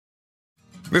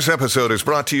This episode is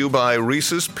brought to you by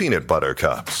Reese's Peanut Butter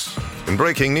Cups. In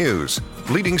breaking news,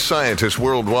 leading scientists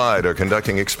worldwide are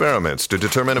conducting experiments to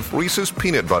determine if Reese's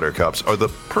Peanut Butter Cups are the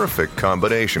perfect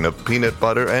combination of peanut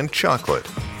butter and chocolate.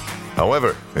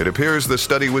 However, it appears the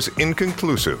study was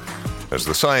inconclusive, as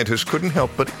the scientists couldn't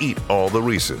help but eat all the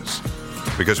Reese's.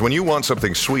 Because when you want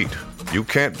something sweet, you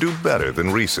can't do better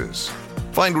than Reese's.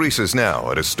 Find Reese's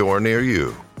now at a store near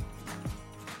you.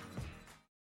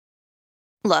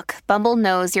 Look, Bumble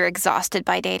knows you're exhausted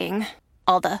by dating.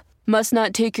 All the, must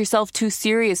not take yourself too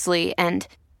seriously, and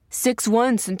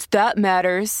 6'1" since that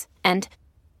matters, and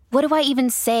what do I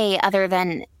even say other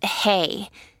than, hey?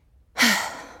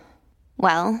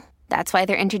 Well, that's why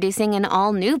they're introducing an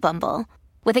all-new Bumble,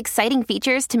 with exciting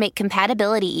features to make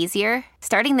compatibility easier,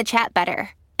 starting the chat better,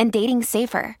 and dating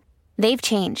safer. They've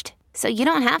changed, so you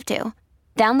don't have to.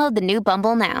 Download the new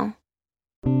Bumble now.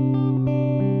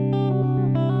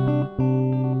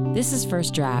 This is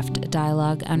First Draft, a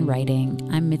dialogue on writing.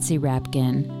 I'm Mitzi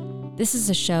Rapkin. This is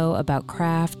a show about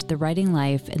craft, the writing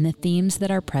life, and the themes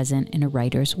that are present in a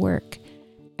writer's work.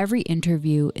 Every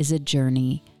interview is a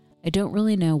journey. I don't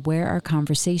really know where our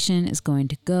conversation is going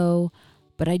to go,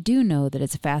 but I do know that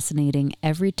it's fascinating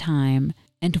every time,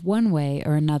 and one way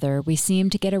or another, we seem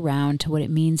to get around to what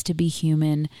it means to be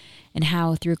human and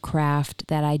how, through craft,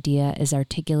 that idea is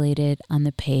articulated on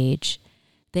the page.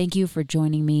 Thank you for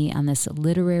joining me on this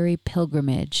literary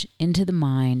pilgrimage into the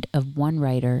mind of one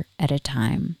writer at a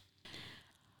time.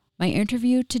 My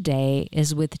interview today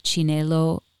is with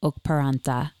Chinelo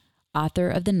Okparanta, author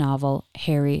of the novel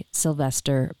Harry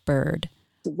Sylvester Bird.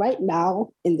 Right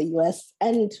now in the US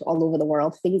and all over the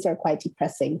world, things are quite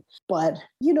depressing. But,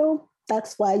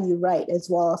 that's why you write as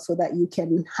well, so that you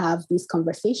can have these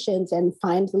conversations and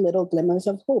find the little glimmers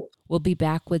of hope. We'll be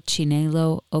back with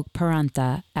Chinelo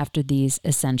Okparanta after these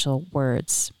essential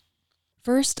words.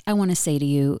 First, I want to say to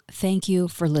you, thank you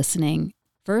for listening.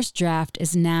 First Draft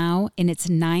is now in its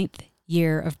 9th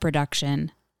year of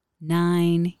production.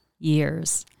 9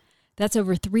 years. That's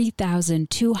over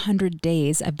 3,200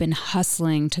 days I've been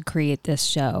hustling to create this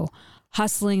show.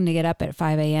 Hustling to get up at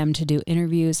 5 a.m. to do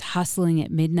interviews, hustling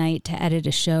at midnight to edit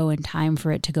a show in time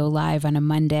for it to go live on a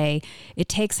Monday. It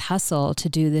takes hustle to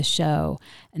do this show.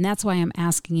 And that's why I'm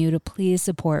asking you to please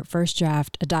support First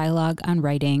Draft, a dialogue on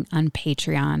writing on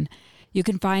Patreon. You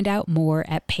can find out more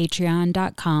at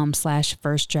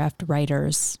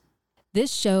patreon.com/firstdraftwriters.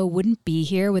 This show wouldn't be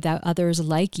here without others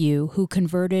like you who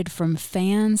converted from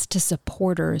fans to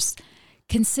supporters.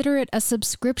 Consider it a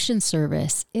subscription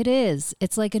service. It is.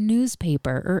 It's like a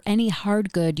newspaper or any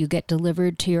hard good you get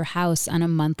delivered to your house on a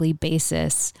monthly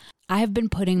basis. I have been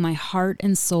putting my heart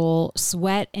and soul,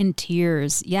 sweat and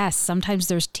tears, yes, sometimes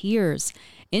there's tears,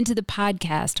 into the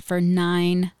podcast for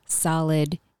 9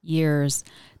 solid years,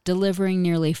 delivering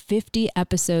nearly 50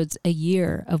 episodes a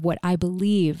year of what I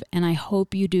believe, and I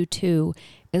hope you do too,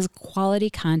 is quality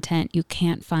content you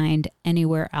can't find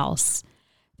anywhere else.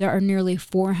 There are nearly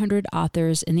 400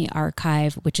 authors in the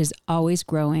archive, which is always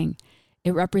growing.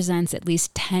 It represents at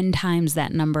least 10 times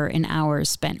that number in hours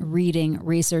spent reading,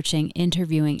 researching,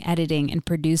 interviewing, editing, and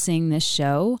producing this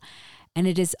show. And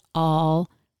it is all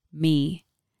me.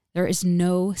 There is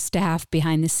no staff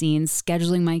behind the scenes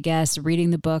scheduling my guests,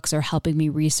 reading the books, or helping me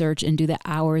research and do the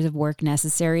hours of work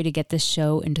necessary to get this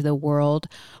show into the world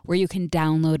where you can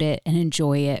download it and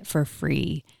enjoy it for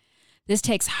free. This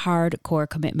takes hardcore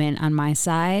commitment on my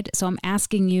side, so I'm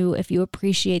asking you, if you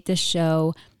appreciate this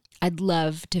show, I'd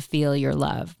love to feel your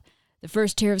love. The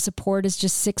first tier of support is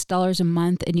just $6 a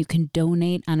month, and you can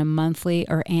donate on a monthly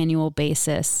or annual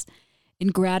basis. In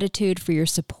gratitude for your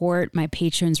support, my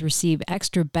patrons receive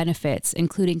extra benefits,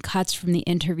 including cuts from the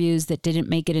interviews that didn't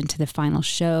make it into the final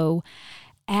show,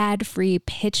 ad-free,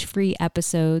 pitch-free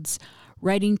episodes,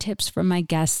 writing tips from my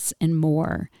guests, and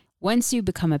more. Once you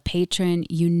become a patron,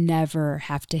 you never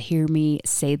have to hear me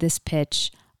say this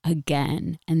pitch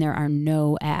again, and there are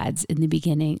no ads in the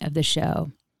beginning of the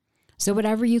show. So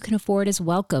whatever you can afford is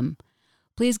welcome.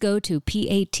 Please go to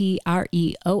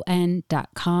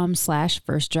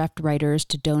patreon.com/firstdraftwriters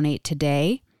to donate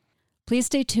today. Please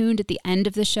stay tuned. At the end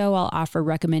of the show, I'll offer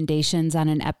recommendations on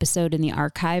an episode in the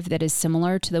archive that is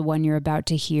similar to the one you're about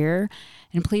to hear.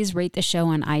 And please rate the show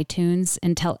on iTunes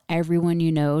and tell everyone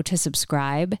you know to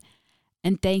subscribe.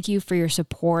 And thank you for your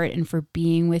support and for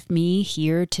being with me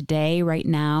here today, right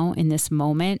now, in this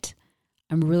moment.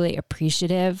 I'm really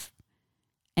appreciative.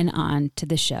 And on to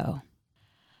the show.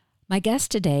 My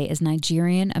guest today is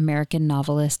Nigerian-American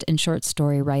novelist and short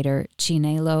story writer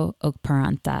Chinelo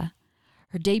Okparanta.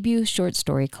 Her debut short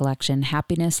story collection,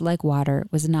 Happiness Like Water,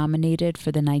 was nominated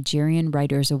for the Nigerian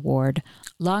Writers Award,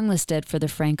 longlisted for the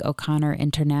Frank O'Connor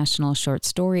International Short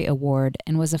Story Award,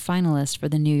 and was a finalist for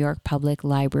the New York Public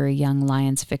Library Young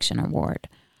Lions Fiction Award.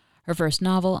 Her first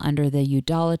novel, Under the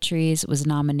Eudolitries, was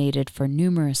nominated for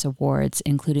numerous awards,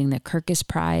 including the Kirkus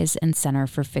Prize and Center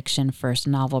for Fiction First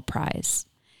Novel Prize.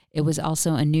 It was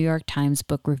also a New York Times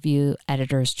Book Review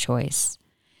Editor's Choice.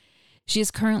 She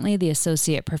is currently the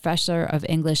Associate Professor of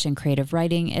English and Creative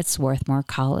Writing at Swarthmore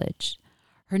College.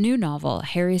 Her new novel,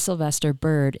 Harry Sylvester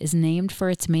Bird, is named for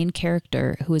its main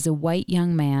character, who is a white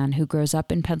young man who grows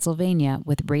up in Pennsylvania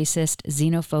with racist,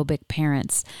 xenophobic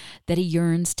parents that he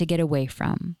yearns to get away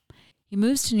from. He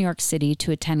moves to New York City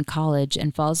to attend college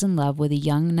and falls in love with a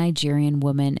young Nigerian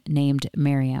woman named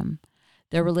Miriam.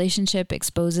 Their relationship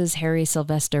exposes Harry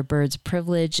Sylvester Bird's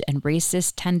privilege and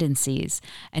racist tendencies,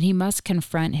 and he must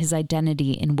confront his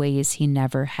identity in ways he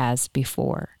never has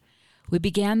before. We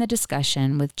began the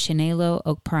discussion with Chinelo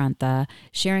Okparanta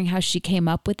sharing how she came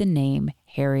up with the name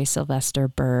Harry Sylvester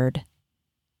Bird.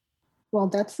 Well,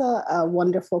 that's a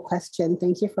wonderful question.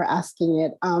 Thank you for asking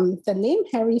it. The name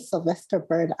Harry Sylvester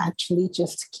Bird actually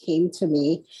just came to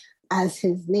me as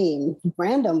his name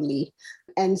randomly.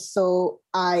 And so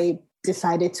I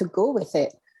decided to go with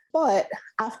it. But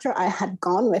after I had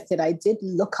gone with it, I did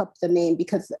look up the name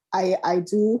because I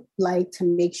do like to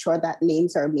make sure that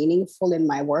names are meaningful in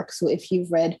my work. So if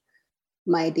you've read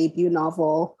my debut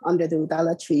novel, Under the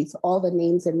Eudolitries, all the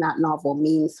names in that novel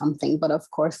mean something. But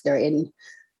of course, they're in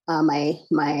my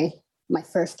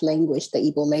first language, the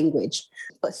Igbo language.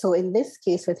 But so in this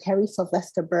case with Harry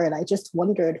Sylvester Bird, I just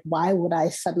wondered, why would I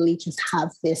suddenly just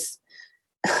have this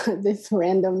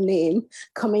random name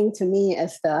coming to me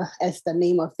as the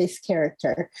name of this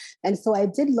character? And so I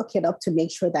did look it up to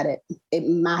make sure that it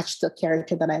matched the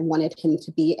character that I wanted him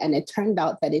to be. And it turned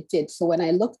out that it did. So when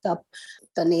I looked up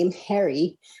the name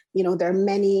Harry, there are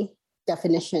many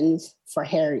definitions for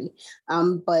Harry,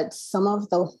 but some of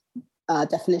the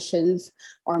definitions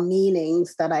or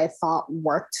meanings that I thought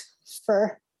worked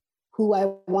for who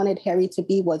I wanted Harry to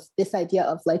be was this idea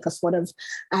of like a sort of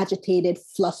agitated,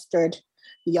 flustered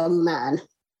young man,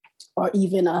 or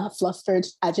even a flustered,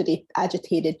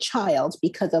 agitated child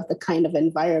because of the kind of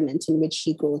environment in which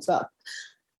he grows up.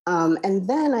 And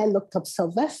then I looked up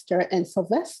Sylvester, and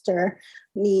Sylvester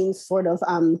means sort of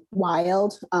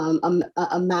wild,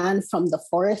 a man from the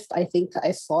forest, I think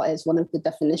I saw as one of the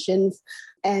definitions.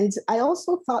 And I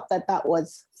also thought that that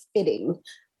was fitting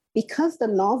because the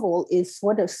novel is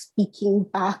sort of speaking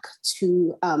back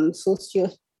to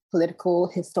socio-political,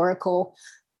 historical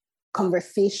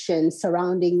conversations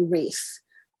surrounding race.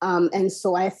 And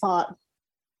so I thought,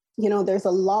 there's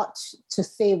a lot to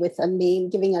say with a name,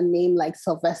 giving a name like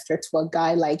Sylvester to a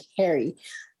guy like Harry.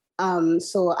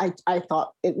 So I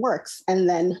thought it works. And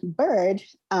then Bird,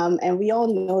 and we all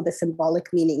know the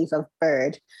symbolic meanings of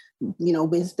Bird,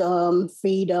 wisdom,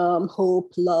 freedom,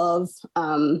 hope, love.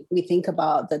 We think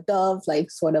about the dove, like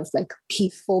sort of like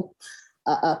peaceful,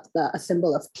 a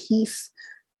symbol of peace.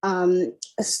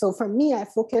 So for me, I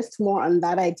focused more on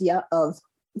that idea of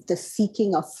the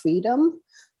seeking of freedom,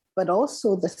 but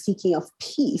also the seeking of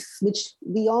peace, which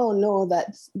we all know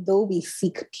that though we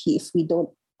seek peace, we don't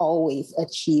always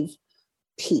achieve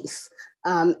peace.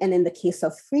 And in the case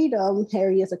of freedom,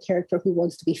 Harry is a character who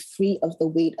wants to be free of the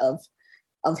weight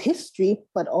of history,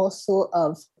 but also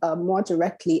of more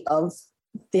directly of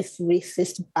this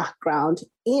racist background.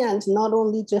 And not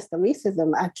only just the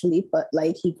racism, actually, but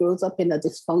like he grows up in a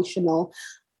dysfunctional,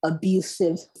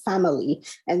 abusive family.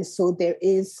 And so there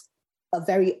is a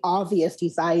very obvious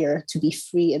desire to be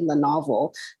free in the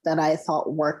novel that I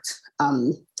thought worked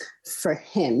for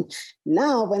him.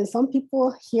 Now, when some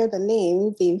people hear the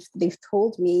name, they've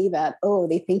told me that,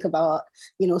 they think about,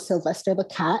 Sylvester the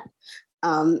cat,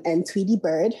 and Tweety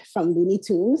Bird from Looney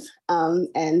Tunes.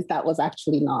 And that was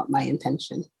actually not my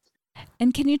intention.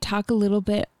 And can you talk a little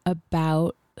bit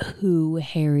about who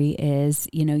Harry is?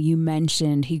 You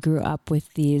mentioned he grew up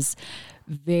with these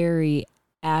very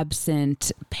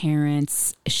absent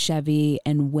parents, Chevy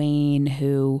and Wayne,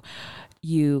 who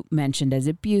you mentioned as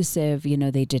abusive.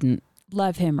 They didn't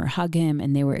love him or hug him,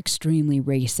 and they were extremely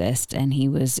racist, and he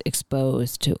was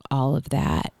exposed to all of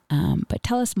that. But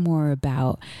tell us more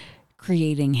about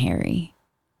creating Harry.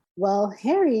 Well,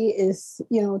 Harry is,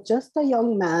 just a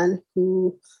young man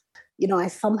who, I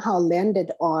somehow landed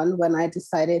on when I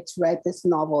decided to write this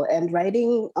novel. And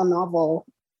writing a novel,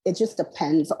 it just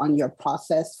depends on your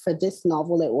process. For this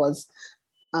novel, it was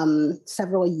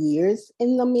several years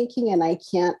in the making, and I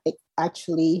can't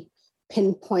actually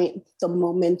pinpoint the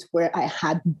moment where I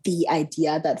had the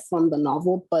idea that formed the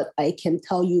novel, but I can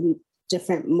tell you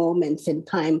different moments in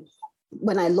time.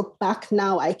 When I look back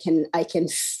now, I can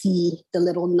see the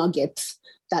little nuggets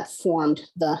that formed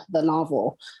the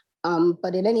novel.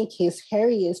 But in any case,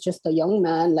 Harry is just a young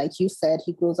man. Like you said,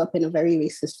 he grows up in a very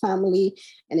racist family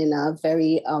and in a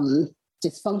very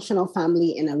dysfunctional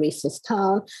family in a racist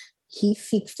town. He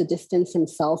seeks to distance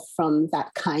himself from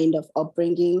that kind of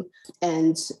upbringing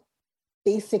and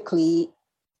basically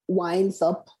winds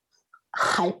up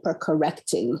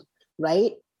hyper-correcting,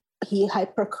 right? He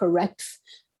hyper-corrects,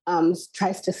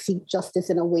 tries to seek justice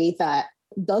in a way that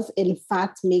does in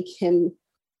fact make him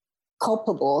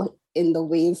culpable in the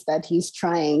ways that he's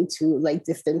trying to like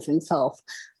distance himself,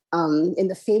 in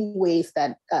the same ways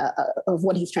that of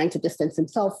what he's trying to distance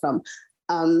himself from.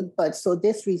 But so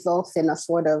this results in a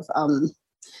sort of,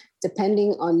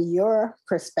 depending on your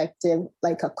perspective,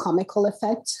 like a comical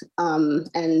effect,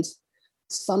 and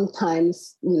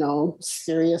sometimes,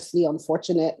 seriously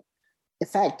unfortunate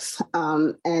effects.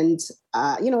 There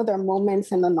are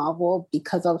moments in the novel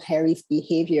because of Harry's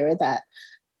behavior that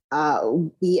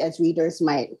we as readers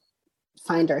might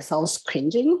find ourselves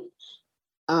cringing.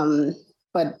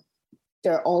 But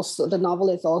the novel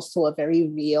is also a very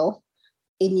real,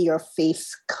 in your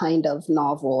face kind of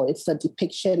novel. It's a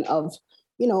depiction of,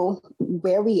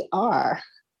 where we are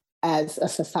as a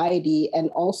society,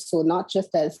 and also not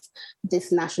just as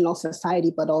this national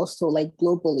society, but also like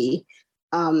globally.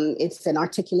 It's an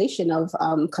articulation of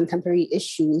contemporary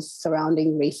issues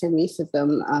surrounding race and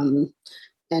racism.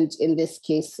 And in this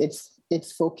case,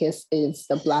 its focus is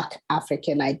the Black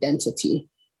African identity.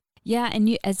 Yeah,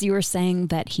 and as you were saying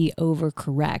that he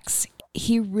overcorrects,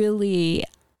 he really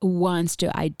wants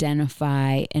to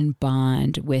identify and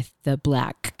bond with the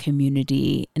Black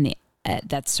community and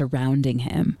that's surrounding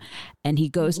him. And he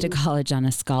goes to college on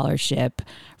a scholarship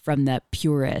from the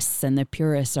purists. And the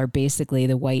purists are basically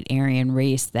the white Aryan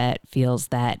race that feels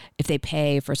that if they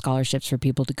pay for scholarships for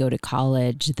people to go to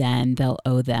college, then they'll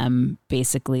owe them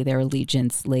basically their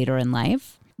allegiance later in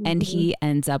life. And he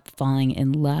ends up falling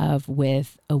in love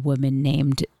with a woman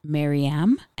named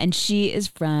Mariam, and she is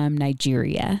from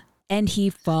Nigeria. And he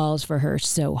falls for her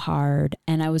so hard.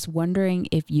 And I was wondering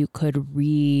if you could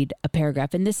read a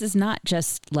paragraph. And this is not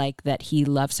just like that he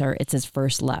loves her, it's his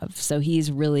first love. So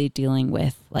he's really dealing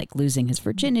with like losing his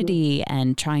virginity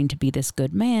and trying to be this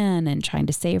good man and trying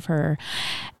to save her.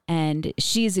 And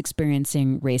she's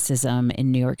experiencing racism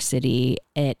in New York City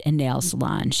at a nail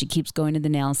salon. She keeps going to the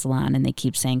nail salon and they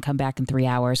keep saying, come back in 3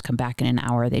 hours, come back in an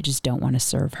hour. They just don't want to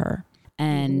serve her.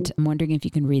 And I'm wondering if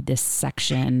you can read this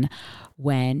section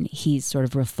when he's sort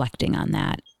of reflecting on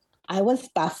that. I was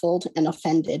baffled and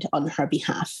offended on her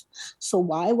behalf. So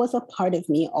why was a part of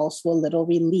me also a little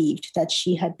relieved that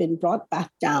she had been brought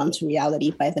back down to reality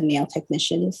by the nail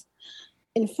technicians?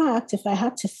 In fact, if I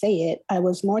had to say it, I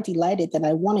was more delighted than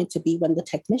I wanted to be when the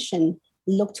technician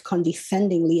looked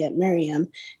condescendingly at Miriam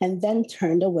and then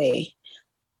turned away.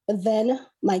 But then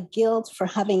my guilt for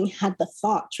having had the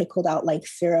thought trickled out like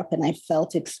syrup, and I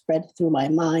felt it spread through my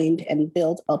mind and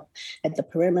build up at the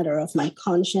perimeter of my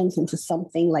conscience into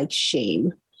something like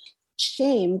shame.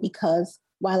 Shame because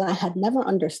while I had never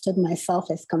understood myself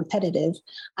as competitive,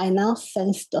 I now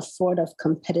sensed a sort of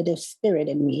competitive spirit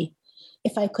in me.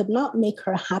 If I could not make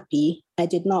her happy, I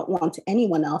did not want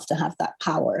anyone else to have that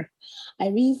power. I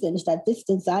reasoned that this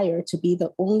desire to be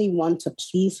the only one to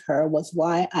please her was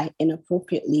why I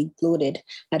inappropriately gloated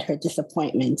at her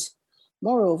disappointment.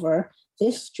 Moreover,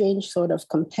 this strange sort of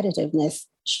competitiveness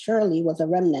surely was a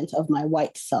remnant of my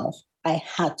white self. I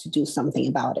had to do something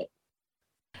about it.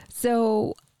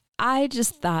 So I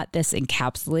just thought this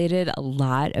encapsulated a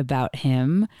lot about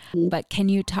him, but can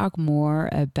you talk more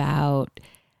about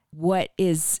what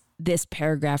is this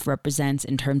paragraph represents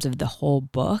in terms of the whole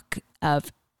book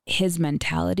of his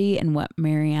mentality and what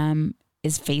Miriam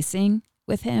is facing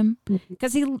with him?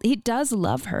 Because he does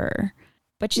love her,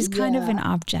 but she's kind of an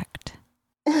object.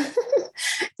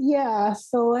 Yeah,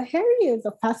 so Harry is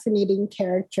a fascinating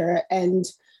character. And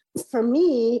for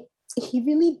me, he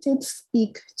really did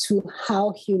speak to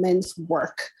how humans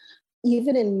work.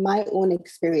 Even in my own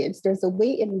experience, there's a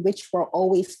way in which we're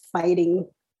always fighting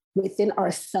within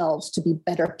ourselves to be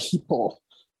better people,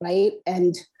 right?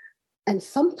 And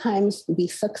sometimes we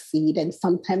succeed and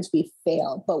sometimes we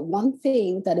fail. But one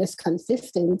thing that is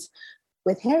consistent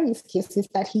with Harry's case is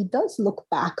that he does look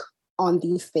back on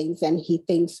these things and he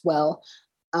thinks, well,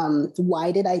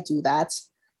 why did I do that?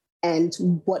 And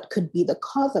what could be the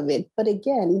cause of it? But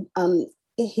again,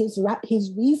 his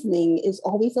reasoning is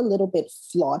always a little bit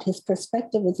flawed. His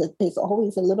perspective is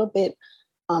always a little bit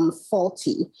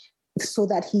faulty, so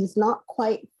that he's not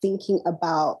quite thinking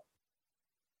about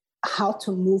how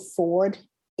to move forward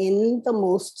in the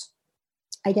most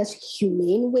I guess,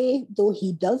 humane way, though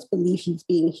he does believe he's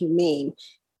being humane,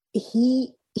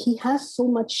 he has so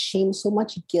much shame, so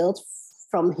much guilt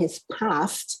from his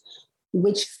past,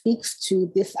 which speaks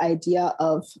to this idea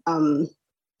of,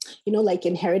 like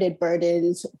inherited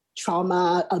burdens,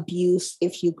 trauma, abuse.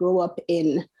 If you grow up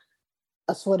in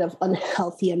a sort of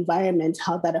unhealthy environment,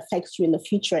 how that affects you in the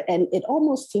future. And it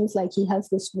almost seems like he has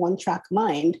this one-track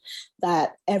mind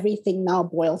that everything now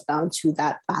boils down to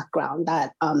that background,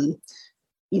 that,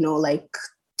 like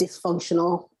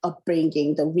dysfunctional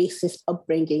upbringing, the racist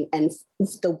upbringing, and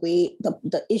the way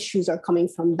the issues are coming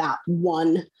from that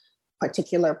one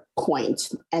particular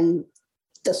point. And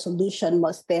the solution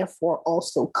must therefore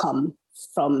also come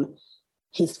from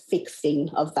his fixing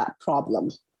of that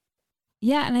problem.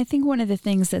 Yeah, and I think one of the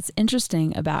things that's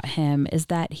interesting about him is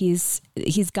that he's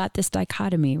got this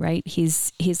dichotomy, right?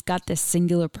 He's got this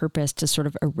singular purpose to sort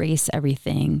of erase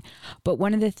everything. But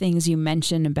one of the things you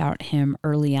mentioned about him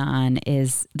early on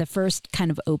is the first kind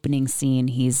of opening scene.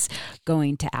 He's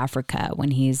going to Africa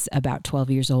when he's about 12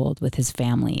 years old with his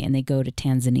family, and they go to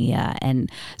Tanzania.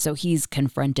 And so he's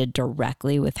confronted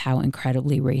directly with how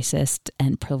incredibly racist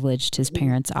and privileged his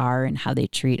parents are and how they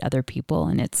treat other people.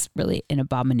 And it's really an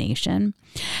abomination.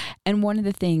 And one of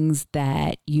the things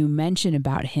that you mention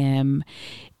about him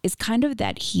is kind of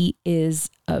that he is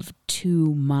of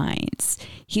two minds.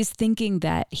 He's thinking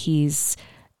that he's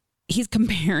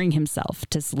comparing himself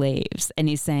to slaves, and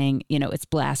he's saying, it's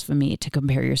blasphemy to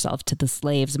compare yourself to the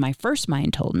slaves my first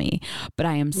mind told me, but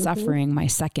I am suffering, my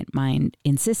second mind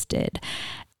insisted.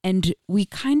 And we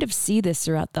kind of see this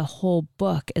throughout the whole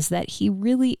book, is that he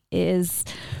really is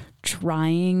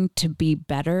trying to be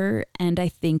better. And I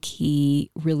think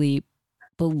he really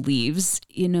believes,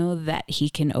 that he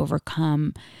can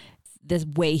overcome the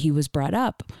way he was brought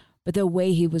up. But the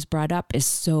way he was brought up is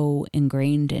so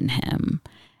ingrained in him.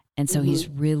 And so he's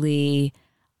really,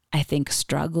 I think,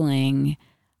 struggling.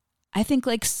 I think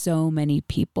like so many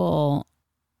people,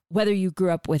 whether you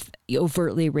grew up with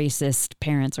overtly racist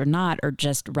parents or not, or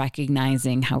just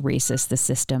recognizing how racist the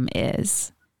system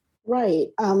is. Right.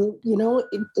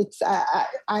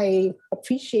 I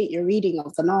appreciate your reading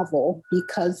of the novel,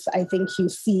 because I think you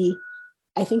see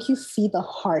the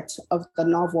heart of the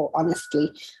novel,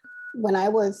 honestly. When I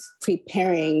was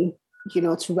preparing,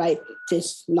 to write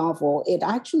this novel, it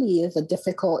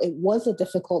was a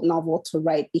difficult novel to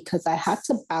write, because I had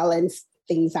to balance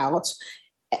things out.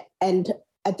 And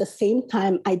at the same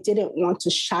time, I didn't want to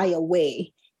shy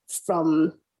away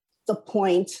from the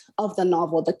point of the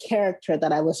novel, the character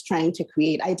that I was trying to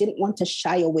create. I didn't want to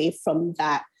shy away from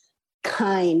that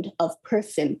kind of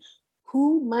person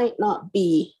who might not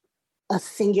be a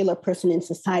singular person in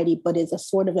society, but is a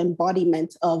sort of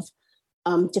embodiment of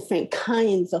different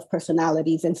kinds of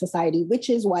personalities in society, which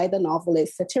is why the novel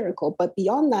is satirical. But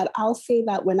beyond that, I'll say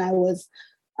that when I was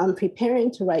preparing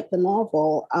to write the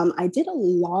novel, I did a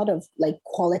lot of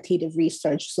qualitative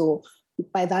research. So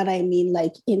by that, I mean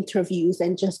interviews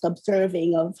and just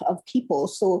observing of people.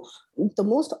 So the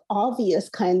most obvious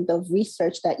kind of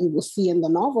research that you will see in the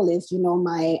novel is,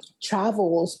 my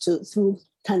travels through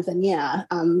Tanzania,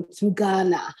 through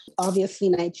Ghana, obviously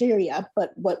Nigeria.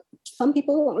 But what some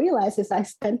people don't realize is I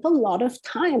spent a lot of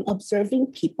time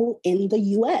observing people in the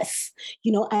US.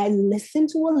 I listened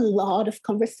to a lot of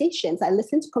conversations. I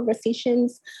listened to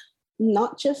conversations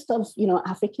not just of,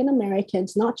 African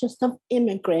Americans, not just of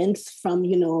immigrants from,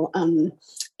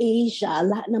 Asia,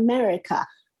 Latin America,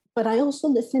 but I also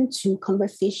listened to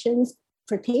conversations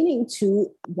pertaining to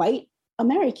white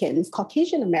Americans,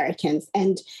 Caucasian Americans,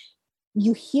 and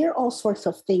you hear all sorts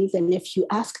of things. And if you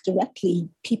ask directly,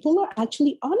 people are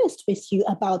actually honest with you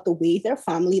about the way their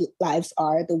family lives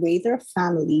are, the way their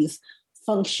families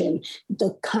function,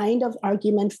 the kind of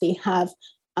arguments they have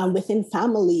within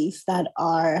families that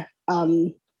are a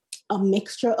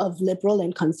mixture of liberal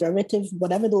and conservative,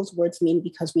 whatever those words mean,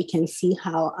 because we can see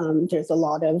how there's a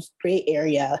lot of gray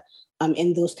area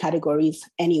in those categories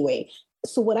anyway.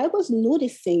 So what I was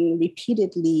noticing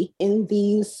repeatedly in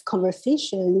these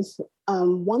conversations,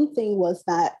 one thing was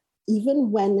that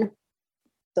even when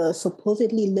the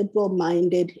supposedly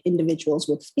liberal-minded individuals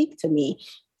would speak to me,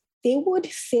 they would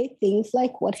say things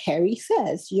like what Harry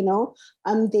says, they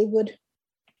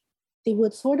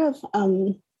would sort of,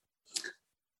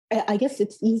 I guess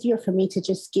it's easier for me to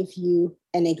just give you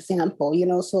an example,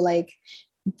 so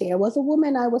there was a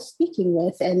woman I was speaking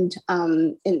with, and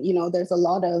there's a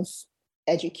lot of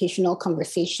educational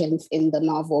conversations in the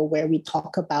novel where we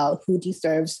talk about who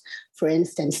deserves, for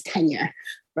instance, tenure,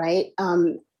 right?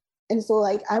 And so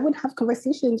I would have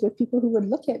conversations with people who would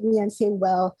look at me and say,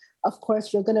 well, of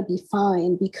course, you're going to be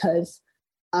fine because,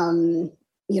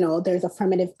 there's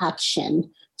affirmative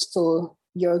action. So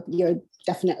you're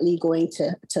definitely going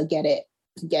to get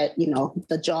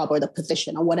the job or the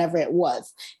position or whatever it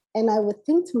was. And I would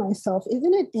think to myself,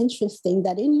 isn't it interesting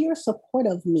that in your support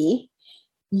of me,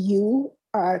 you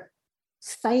are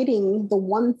citing the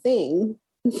one thing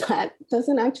that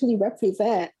doesn't actually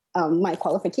represent my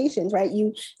qualifications, right?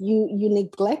 You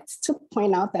neglect to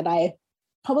point out that I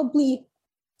probably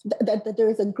that there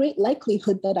is a great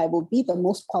likelihood that I will be the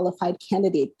most qualified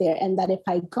candidate there, and that if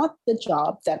I got the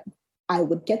job, that I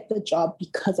would get the job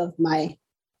because of my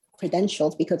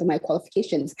credentials, because of my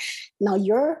qualifications. Now,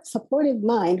 your supportive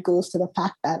mind goes to the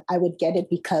fact that I would get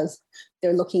it because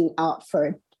they're looking out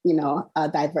for, a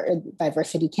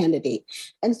diversity candidate.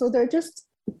 And so there are just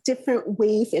different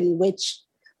ways in which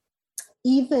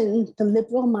even the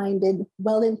liberal-minded,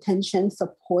 well-intentioned,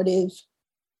 supportive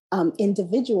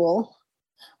individual,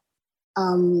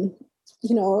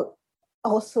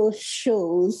 also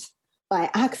shows by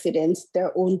accident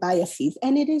their own biases.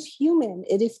 And it is human.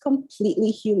 It is completely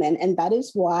human. And that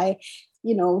is why,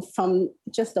 from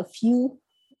just a few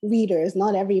readers,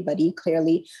 not everybody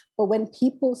clearly, but when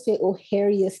people say, oh,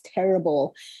 Harry is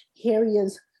terrible, Harry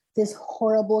is this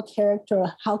horrible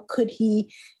character, how could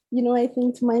he, I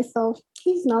think to myself,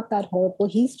 he's not that horrible.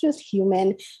 He's just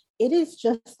human. It is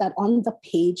just that on the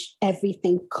page,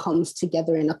 everything comes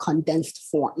together in a condensed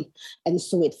form. And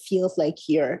so it feels like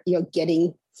you're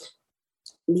getting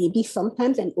maybe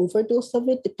sometimes an overdose of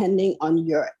it, depending on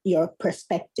your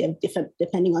perspective,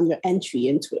 depending on your entry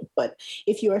into it. But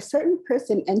if you're a certain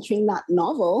person entering that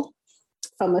novel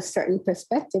from a certain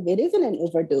perspective, it isn't an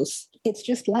overdose. It's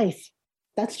just life.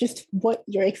 That's just what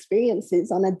your experience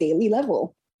is on a daily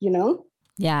level,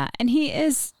 Yeah. And he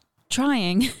is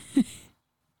trying.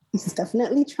 He's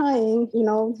definitely trying.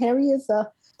 Harry is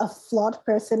a flawed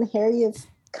person. Harry is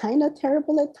kind of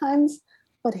terrible at times,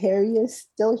 but Harry is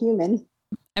still human.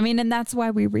 I mean, and that's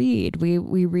why we read. We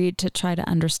read to try to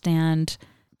understand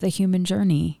the human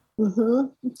journey.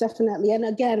 Mm-hmm, definitely. And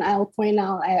again, I'll point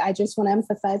out, I just want to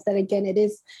emphasize that again, it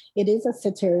is a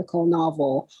satirical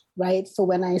novel, right? So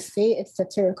when I say it's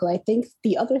satirical, I think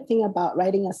the other thing about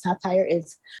writing a satire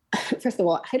is, first of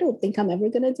all, I don't think I'm ever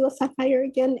going to do a satire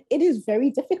again. It is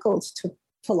very difficult to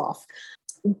pull off.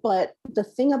 But the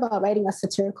thing about writing a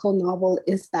satirical novel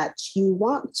is that you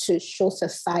want to show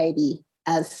society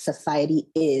as society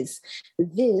is.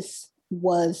 This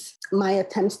was my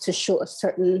attempt to show a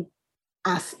certain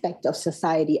aspect of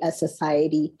society as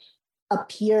society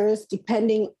appears,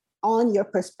 depending on your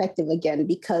perspective again,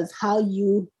 because how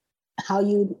you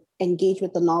engage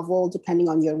with the novel, depending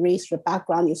on your race, your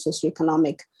background, your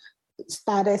socioeconomic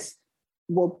status,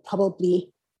 will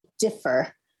probably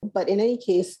differ. But in any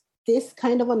case, this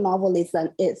kind of a novel is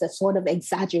a sort of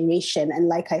exaggeration. And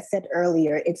like I said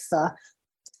earlier, it's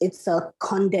a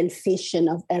condensation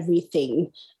of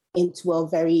everything into a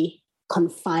very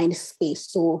confined space.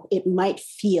 So it might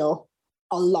feel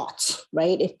a lot,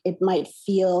 right? It might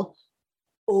feel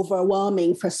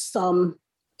overwhelming for some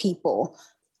people.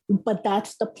 But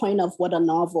that's the point of what a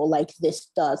novel like this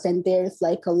does. And there's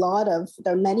there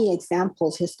are many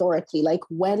examples historically, like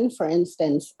when, for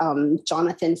instance,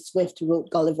 Jonathan Swift wrote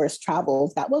Gulliver's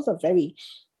Travels, that was a very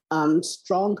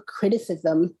strong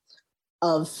criticism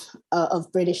of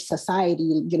British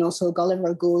society, so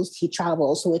Gulliver goes, he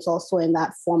travels. So it's also in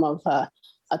that form of a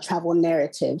travel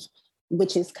narrative,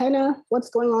 which is kind of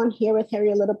what's going on here with Harry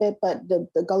a little bit. But the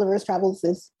Gulliver's Travels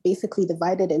is basically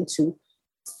divided into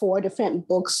 4 different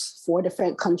books, 4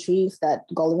 different countries that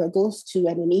Gulliver goes to.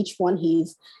 And in each one,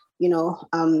 he's,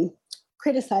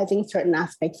 criticizing certain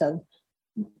aspects of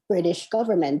British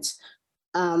government.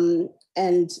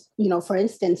 And, for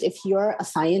instance, if you're a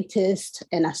scientist,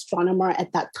 an astronomer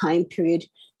at that time period,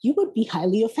 you would be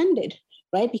highly offended,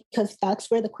 right? Because that's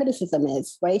where the criticism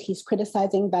is, right? He's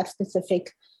criticizing that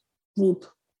specific group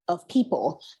of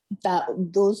people, that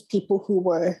those people who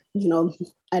were,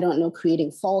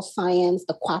 creating false science,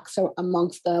 the quacks are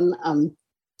amongst them.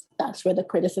 That's where the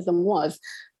criticism was.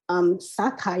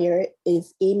 Satire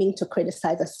is aiming to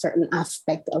criticize a certain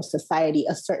aspect of society,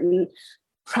 a certain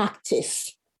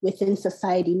practice within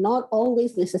society, not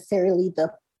always necessarily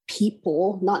the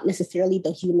people, not necessarily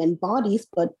the human bodies,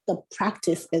 but the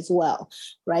practice as well,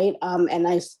 right? And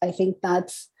I think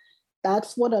that's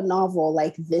what a novel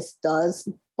like this does,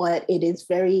 but it's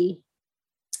very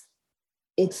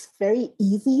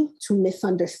easy to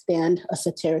misunderstand a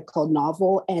satirical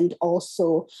novel, and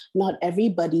also not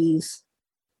everybody's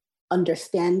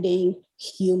understanding,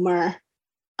 humor,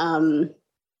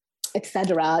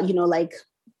 etc.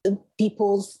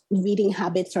 People's reading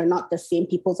habits are not the same.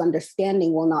 People's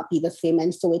understanding will not be the same.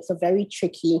 And so it's a very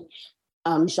tricky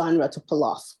genre to pull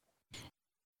off.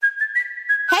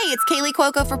 Hey, it's Kaylee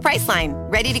Cuoco for Priceline.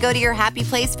 Ready to go to your happy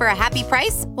place for a happy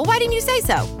price? Well, why didn't you say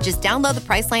so? Just download the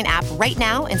Priceline app right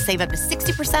now and save up to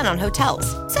 60% on hotels.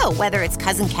 So whether it's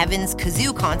Cousin Kevin's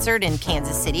Kazoo Concert in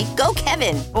Kansas City, go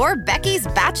Kevin, or Becky's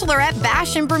Bachelorette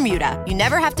Bash in Bermuda, you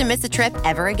never have to miss a trip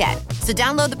ever again. So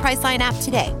download the Priceline app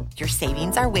today. Your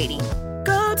savings are waiting.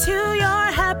 Go to your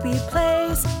happy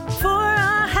place for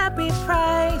a happy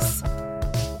price.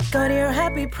 Go to your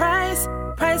happy price,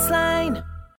 Priceline.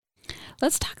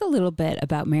 Let's talk a little bit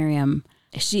about Mariam.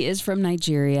 She is from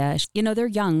Nigeria. You know, they're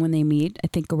young when they meet, I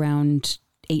think around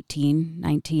 18,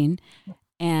 19.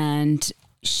 And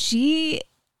she,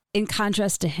 in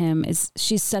contrast to him,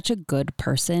 she's such a good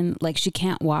person. Like, she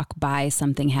can't walk by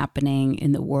something happening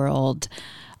in the world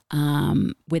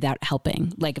without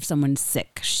helping. Like if someone's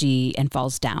sick and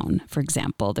falls down, for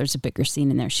example, there's a bigger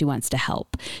scene in there. She wants to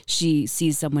help. She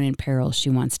sees someone in peril. She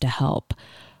wants to help.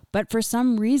 But for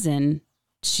some reason,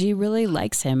 she really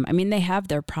likes him. I mean, they have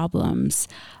their problems,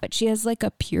 but she has like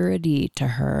a purity to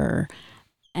her.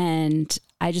 And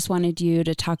I just wanted you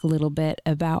to talk a little bit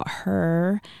about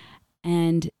her.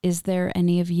 And is there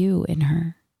any of you in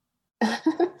her?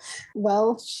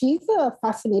 Well, she's a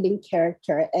fascinating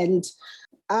character. And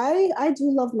I do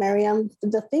love Mariam.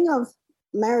 The thing of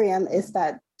Mariam is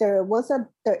that there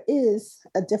is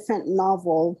a different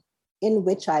novel in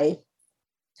which I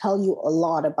tell you a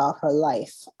lot about her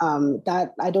life.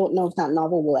 That I don't know if that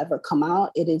novel will ever come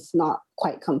out. It is not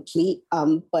quite complete,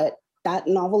 but that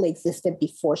novel existed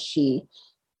before she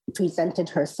presented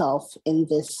herself in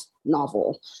this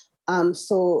novel.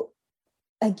 So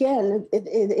again,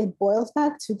 it boils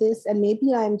back to this, and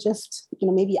maybe I'm just,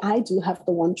 maybe I do have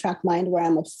the one-track mind where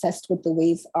I'm obsessed with the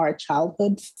ways our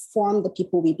childhood form the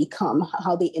people we become,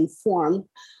 how they inform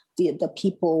the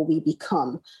people we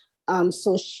become.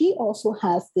 So she also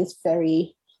has this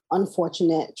very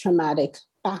unfortunate, traumatic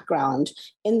background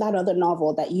in that other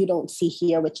novel that you don't see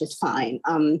here, which is fine.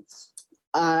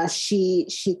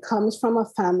 She comes from a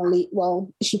family.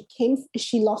 Well, she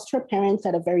lost her parents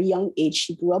at a very young age.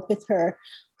 She grew up with her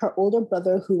older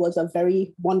brother, who was a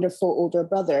very wonderful older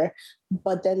brother,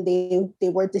 but then they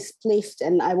were displaced.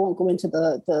 And I won't go into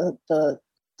the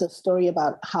story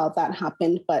about how that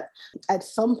happened, but at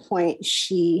some point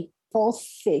she falls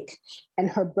sick and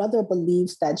her brother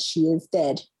believes that she is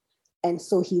dead. And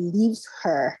so he leaves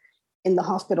her in the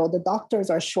hospital. The doctors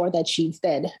are sure that she's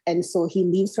dead. And so he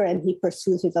leaves her and he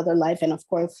pursues his other life. And of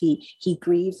course he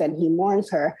grieves and he mourns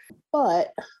her,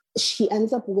 but she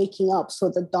ends up waking up. So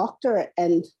the doctor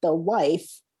and the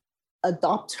wife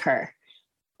adopt her,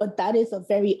 but that is a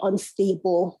very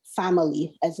unstable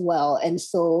family as well. And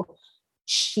so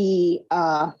she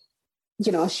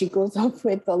grows up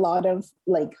with a lot of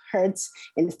like hurts,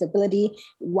 instability.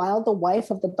 While the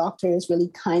wife of the doctor is really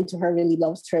kind to her, really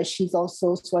loves her, she's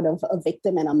also sort of a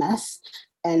victim and a mess.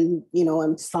 And,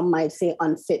 and some might say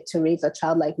unfit to raise a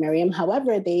child like Mariam.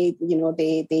 However, they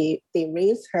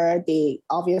raise her, they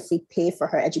obviously pay for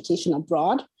her education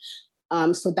abroad.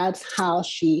 So that's how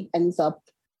she ends up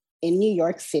in New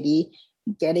York City,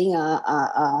 getting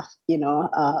an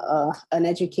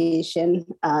education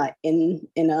in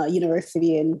a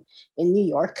university in New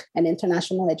York, an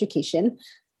international education,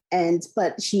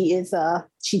 but she's a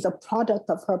product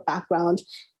of her background,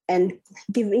 and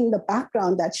given the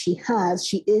background that she has,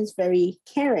 she is very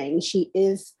caring. She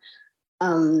is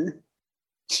a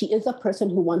person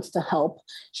who wants to help.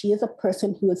 She is a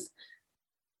person who is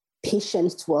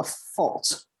patient to a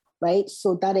fault, right?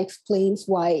 So that explains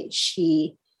why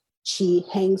she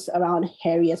hangs around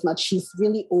Harry as much. She's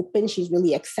really open. She's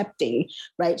really accepting,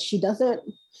 right? She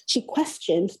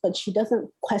questions, but she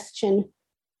doesn't question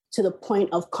to the point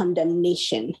of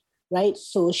condemnation, right?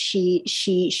 So she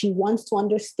wants to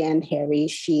understand Harry.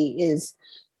 She is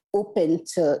open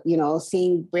to,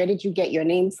 seeing, where did you get your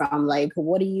name from? Like,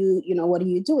 what are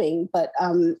you doing? But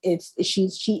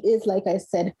she is, like I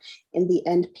said, in the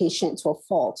end, patient to a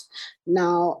fault.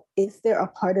 Now, is there a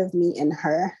part of me in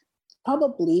her?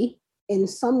 Probably, in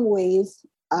some ways,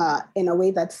 in a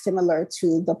way that's similar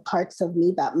to the parts of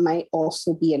me that might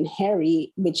also be in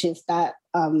Harry, which is that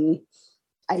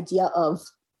idea of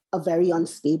a very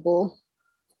unstable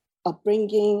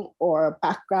upbringing or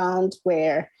background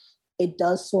where it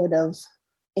does sort of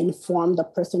inform the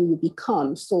person you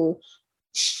become. So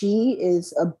she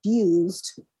is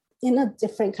abused in a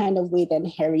different kind of way than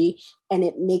Harry, and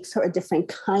it makes her a different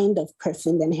kind of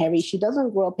person than Harry. She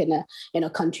doesn't grow up in a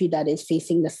country that is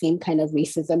facing the same kind of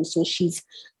racism, so she's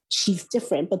she's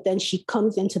different, but then she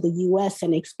comes into the US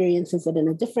and experiences it in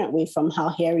a different way from how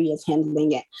Harry is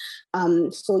handling it.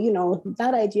 So,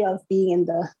 that idea of being in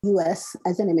the US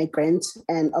as an immigrant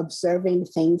and observing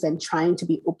things and trying to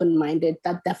be open-minded,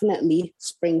 that definitely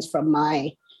springs from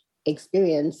my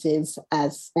experiences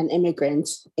as an immigrant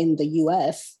in the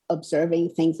US,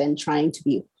 observing things and trying to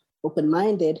be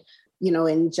open-minded.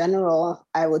 In general,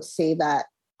 I would say that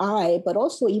but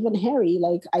also even Harry,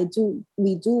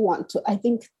 we do want to, I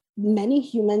think many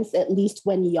humans, at least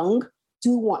when young,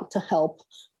 do want to help,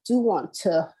 do want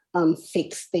to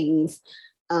fix things,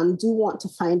 do want to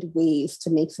find ways to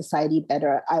make society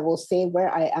better. I will say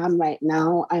where I am right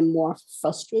now, I'm more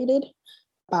frustrated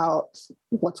about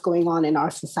what's going on in our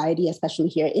society, especially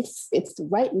here. It's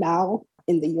right now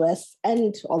in the US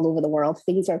and all over the world,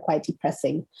 things are quite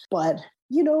depressing. But,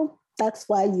 that's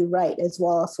why you write as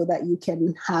well, so that you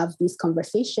can have these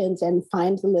conversations and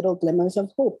find the little glimmers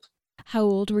of hope. How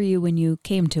old were you when you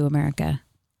came to America?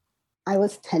 I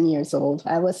was 10 years old.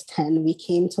 I was 10. We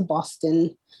came to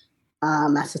Boston,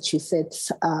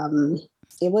 Massachusetts.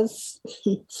 It was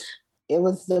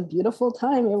a beautiful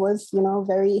time. It was,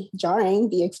 very jarring,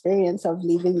 the experience of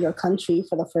leaving your country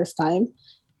for the first time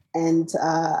and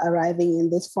arriving in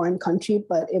this foreign country.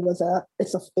 But it was a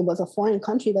foreign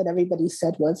country that everybody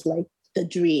said was like the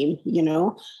dream,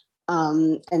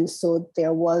 and so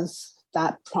there was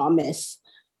that promise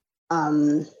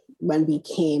when we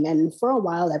came. And for a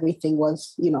while, everything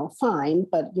was, fine.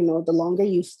 But, the longer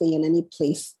you stay in any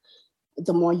place,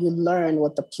 the more you learn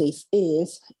what the place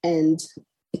is. And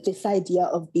this idea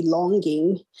of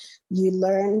belonging, you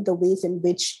learn the ways in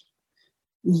which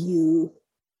you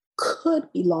could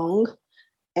belong,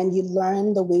 and you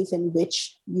learn the ways in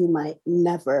which you might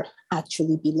never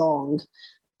actually belong.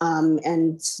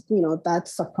 And,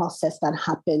 that's a process that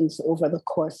happens over the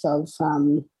course of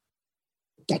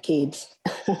decades.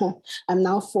 I'm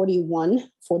now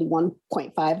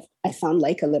 41.5. I sound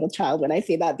like a little child when I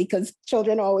say that because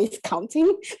children are always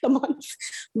counting the months.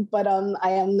 But I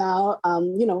am now,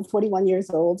 41 years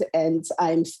old, and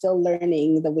I'm still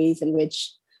learning the ways in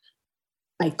which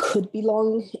I could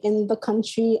belong in the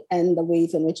country and the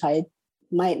ways in which I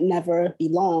might never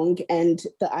belong. And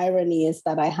the irony is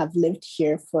that I have lived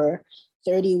here for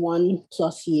 31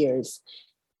 plus years.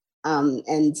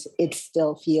 And it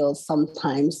still feels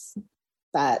sometimes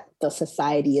that the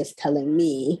society is telling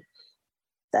me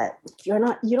that you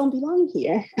don't belong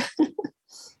here.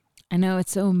 I know,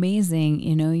 it's so amazing.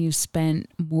 You spent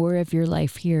more of your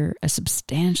life here, a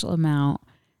substantial amount,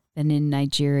 than in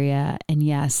Nigeria. And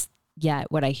yet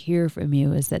what I hear from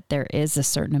you is that there is a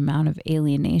certain amount of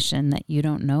alienation that you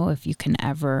don't know if you can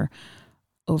ever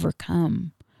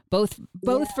overcome, both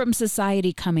from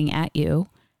society coming at you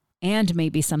and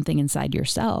maybe something inside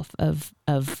yourself of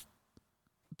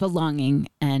belonging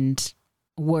and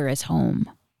where is home.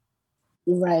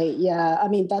 Right. Yeah. I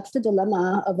mean, that's the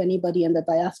dilemma of anybody in the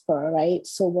diaspora, right?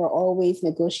 So we're always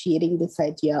negotiating this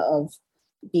idea of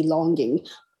belonging.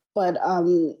 But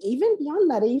even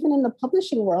beyond that, even in the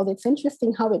publishing world, it's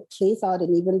interesting how it plays out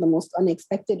in even the most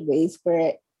unexpected ways,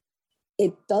 where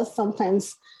it does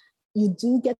sometimes, you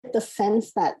do get the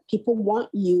sense that people want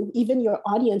you, even your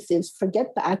audiences,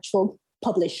 forget the actual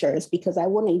publishers, because I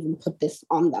wouldn't even put this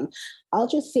on them. I'll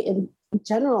just say in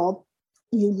general,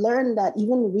 you learn that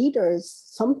even readers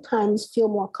sometimes feel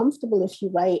more comfortable if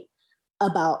you write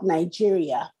about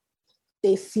Nigeria.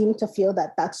 They seem to feel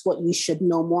that that's what you should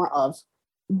know more of.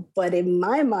 But in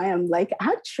my mind, I'm like,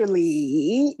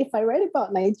 actually, if I write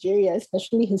about Nigeria,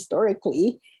 especially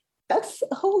historically, that's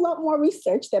a whole lot more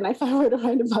research than if I were to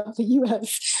write about the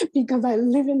US, because I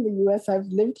live in the US. I've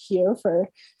lived here for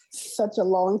such a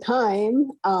long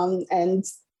time. And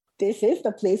this is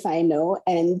the place I know.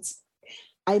 And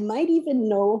I might even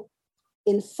know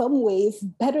in some ways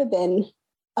better than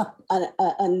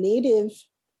a native,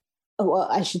 well,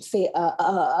 I should say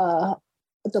a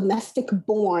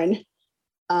domestic-born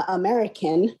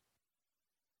American,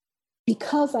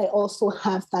 because I also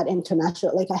have that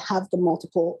international, I have the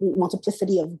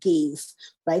multiplicity of gaze,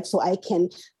 right? So I can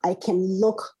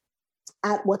look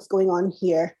at what's going on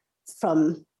here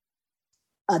from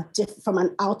an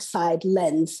outside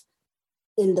lens,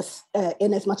 in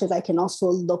as much as I can also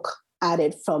look at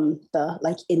it from the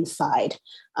inside.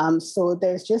 So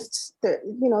there's there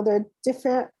are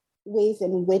different ways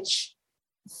in which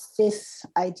this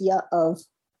idea of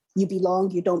you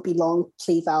belong, you don't belong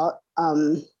plays out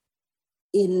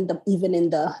in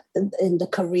the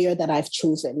career that I've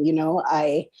chosen.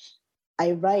 I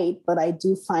write, but I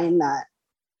do find that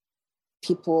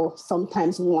people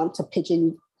sometimes want to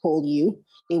pigeonhole you.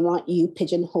 They want you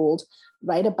pigeonholed,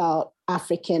 write about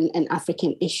African and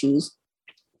African issues,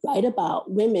 write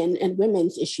about women and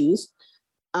women's issues,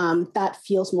 that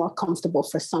feels more comfortable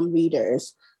for some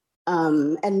readers.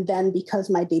 And then because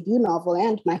my debut novel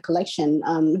and my collection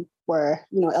were,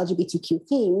 LGBTQ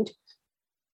themed,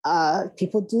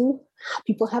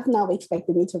 people have now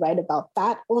expected me to write about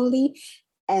that only.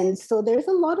 And so there's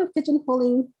a lot of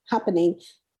pigeonholing happening.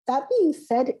 That being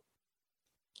said,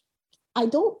 I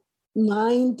don't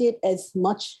mind it as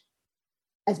much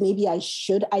as maybe I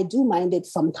should. I do mind it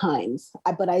sometimes,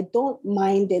 but I don't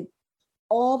mind it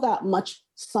all that much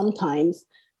sometimes,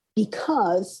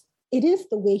 because it is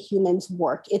the way humans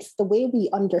work. It's the way we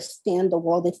understand the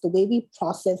world. It's the way we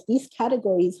process. These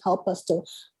categories help us to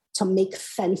make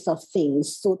sense of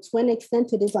things. So to an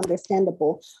extent, it is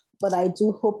understandable, but I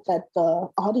do hope that the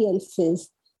audiences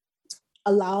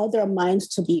allow their minds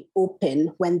to be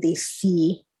open when they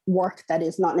see work that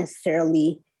is not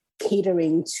necessarily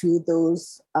catering to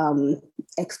those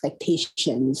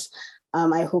expectations.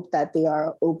 I hope that they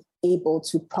are able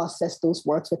to process those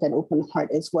works with an open heart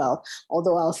as well.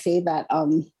 Although I'll say that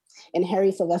in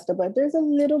Harry Sylvester Bird, there's a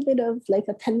little bit of like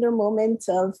a tender moment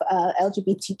of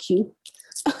LGBTQ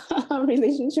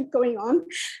relationship going on.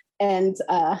 And,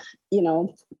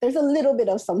 there's a little bit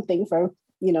of something for,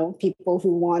 people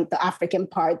who want the African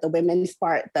part, the women's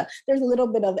part. There's a little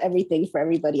bit of everything for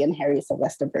everybody in Harry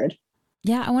Sylvester Bird.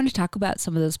 Yeah, I want to talk about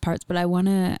some of those parts, but I want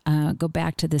to go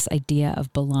back to this idea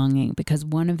of belonging, because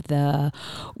one of the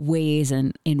ways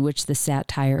in which the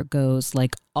satire goes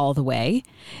like all the way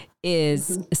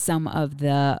is some of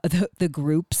the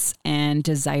groups and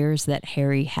desires that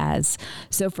Harry has.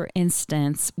 So for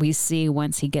instance, we see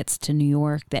once he gets to New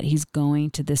York that he's going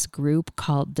to this group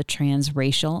called the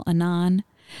Transracial Anon.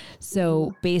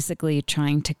 So basically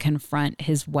trying to confront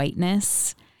his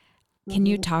whiteness. Can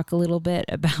you talk a little bit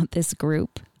about this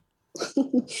group?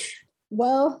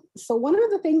 Well, so one of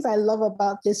the things I love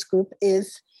about this group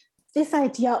is this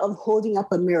idea of holding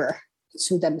up a mirror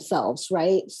to themselves,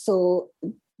 right? So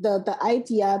the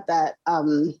idea that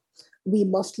we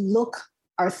must look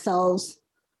ourselves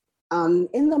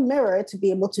in the mirror to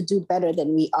be able to do better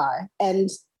than we are. And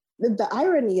the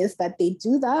irony is that they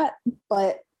do that,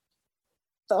 but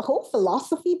the whole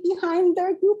philosophy behind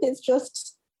their group is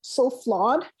just so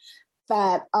flawed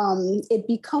that it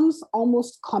becomes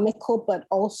almost comical, but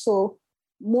also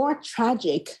more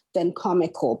tragic than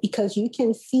comical, because you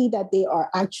can see that they are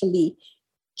actually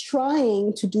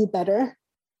trying to do better,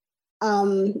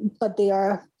 but they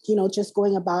are, just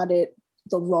going about it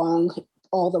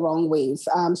all the wrong ways.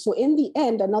 So in the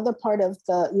end, another part of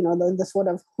the sort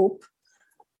of hope,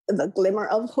 the glimmer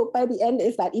of hope by the end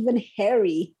is that even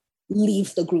Harry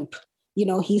leaves the group.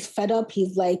 He's fed up.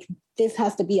 He's like, this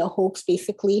has to be a hoax,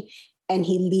 basically. And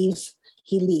he leaves.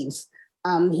 He's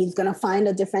going to find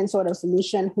a different sort of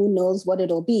solution. Who knows what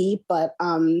it'll be? But,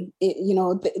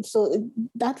 so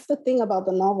that's the thing about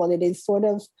the novel. It is sort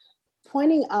of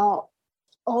pointing out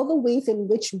all the ways in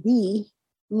which we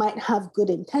might have good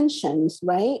intentions,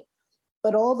 right?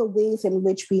 But all the ways in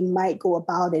which we might go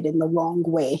about it in the wrong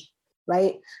way,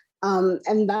 right?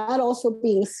 And that also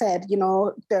being said,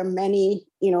 there are many,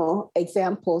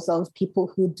 examples of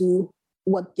people who do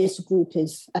what this group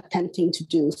is attempting to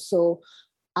do. So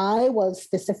I was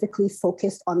specifically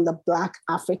focused on the Black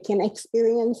African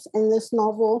experience in this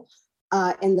novel,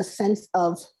 in the sense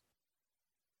of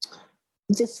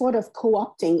this sort of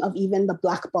co-opting of even the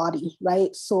Black body,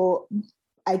 right? So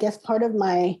I guess part of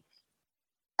my,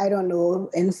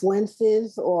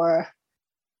 influences or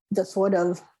the sort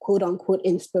of quote unquote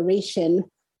inspiration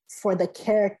for the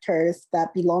characters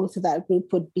that belong to that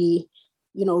group would be,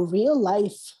 real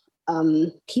life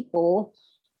people.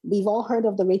 We've all heard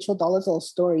of the Rachel Dolezal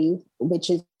story, which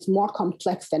is more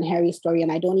complex than Harry's story.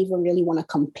 And I don't even really want to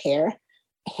compare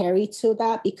Harry to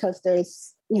that, because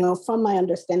there's, from my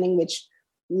understanding, which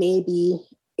maybe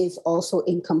is also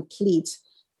incomplete,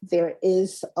 there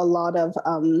is a lot of,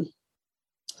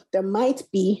 there might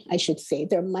be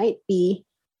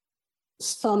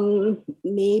some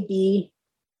maybe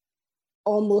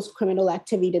almost criminal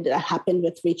activity that happened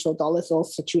with Rachel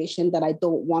Dolezal's situation that I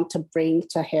don't want to bring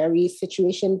to Harry's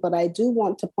situation, but I do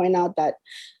want to point out that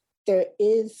there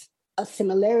is a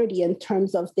similarity in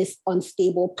terms of this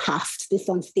unstable past, this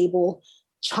unstable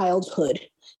childhood,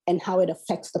 and how it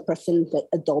affects the person the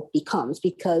adult becomes.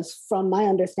 Because from my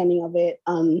understanding of it,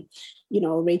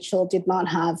 Rachel did not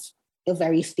have a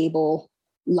very stable,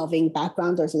 loving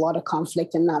background. There's a lot of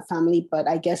conflict in that family, but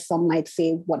I guess some might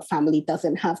say what family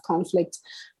doesn't have conflict.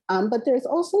 But there's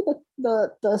also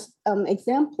the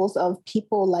examples of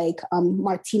people like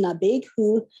Martina Big,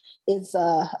 who is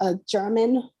a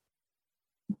German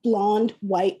blonde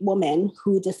white woman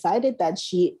who decided that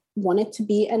she wanted to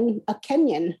be a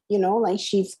Kenyan, like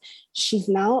she's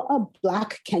now a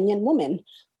Black Kenyan woman.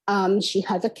 She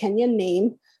has a Kenyan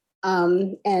name,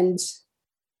 and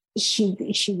she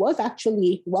was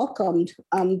actually welcomed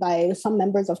by some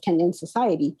members of Kenyan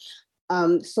society.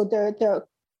 So there are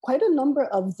quite a number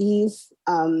of these,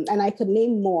 and I could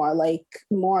name more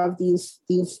of these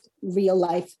real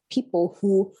life people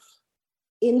who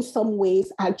in some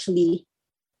ways actually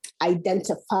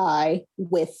identify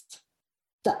with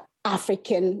the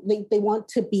African. They want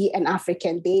to be an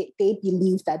African. They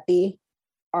believe that they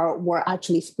were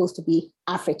actually supposed to be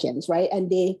Africans, right? And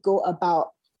they go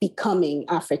about becoming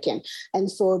African. And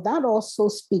so that also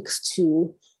speaks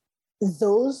to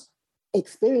those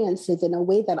experiences in a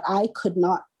way that I could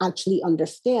not actually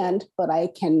understand, but I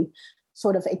can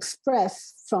sort of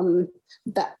express from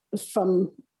the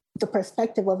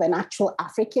perspective of an actual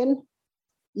African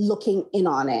looking in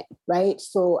on it, right?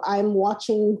 So I'm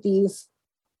watching these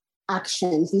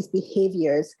actions, these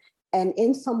behaviors, and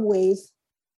in some ways,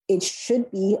 it should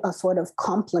be a sort of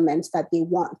compliment that they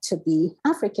want to be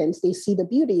Africans. They see the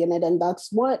beauty in it, and that's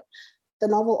what the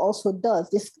novel also does,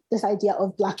 this idea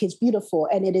of Black is beautiful.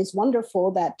 And it is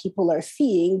wonderful that people are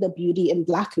seeing the beauty in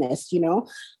Blackness,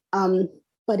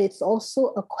 but it's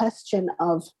also a question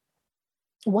of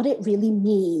what it really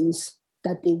means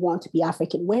that they want to be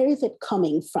African. Where is it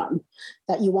coming from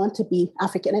that you want to be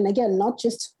African? And again, not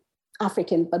just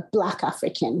African, but Black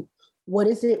African. What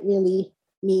does it really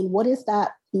mean? What does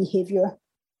that behavior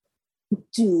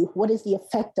do? What is the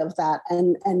effect of that?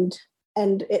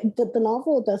 The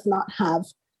novel does not have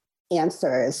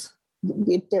answers.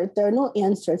 There are no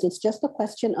answers. It's just a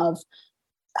question of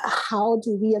how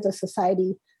do we as a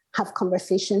society have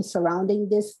conversations surrounding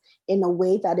this in a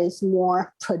way that is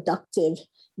more productive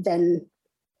than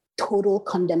total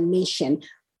condemnation.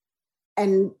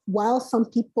 And while some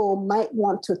people might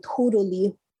want to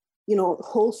totally,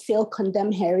 wholesale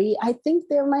condemn Harry, I think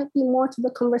there might be more to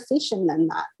the conversation than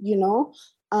that,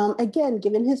 again,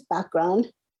 given his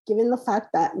background, given the fact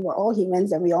that we're all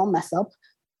humans and we all mess up,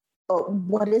 but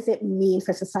what does it mean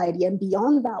for society? And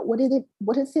beyond that, what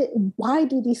is it? Why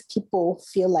do these people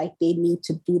feel like they need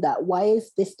to do that? Why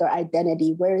is this their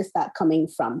identity? Where is that coming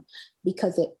from?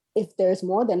 Because if there's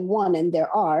more than one, and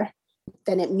there are,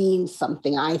 then it means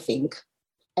something, I think,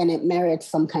 and it merits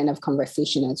some kind of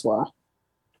conversation as well.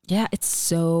 Yeah, it's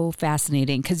so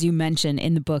fascinating because you mentioned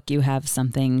in the book you have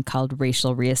something called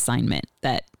racial reassignment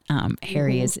that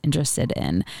Harry is interested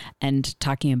in, and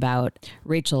talking about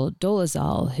Rachel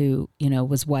Dolezal, who,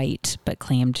 was white but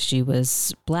claimed she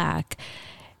was Black,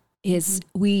 is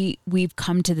we've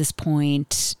come to this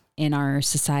point in our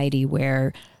society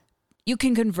where you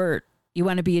can convert. You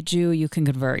want to be a Jew, you can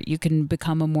convert. You can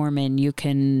become a Mormon. You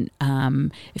can,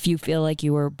 if you feel like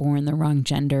you were born the wrong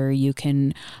gender, you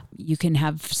can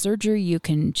have surgery. You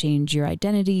can change your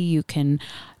identity. You can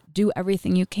do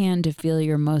everything you can to feel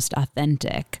your most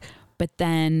authentic. But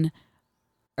then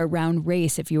around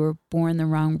race, if you were born the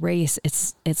wrong race,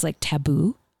 it's like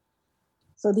taboo.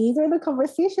 So these are the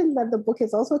conversations that the book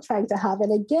is also trying to have.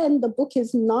 And again, the book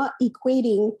is not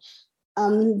equating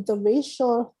the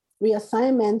racial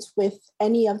reassignment with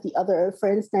any of the other,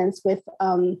 for instance, with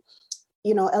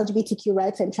LGBTQ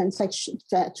rights and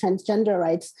transgender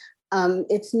rights.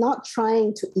 It's not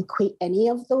trying to equate any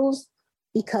of those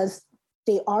because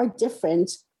they are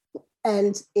different.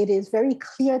 And it is very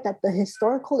clear that the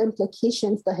historical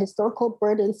implications, the historical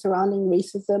burden surrounding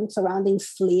racism, surrounding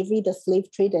slavery, the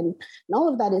slave trade, and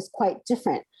all of that is quite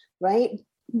different, right?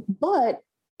 But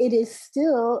it is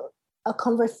still a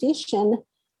conversation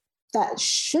that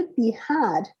should be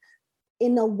had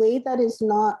in a way that is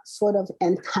not sort of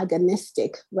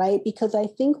antagonistic, right? Because I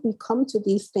think we come to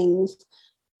these things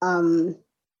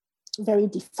very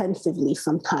defensively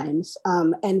sometimes.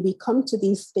 And we come to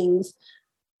these things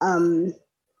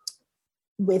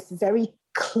with very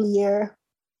clear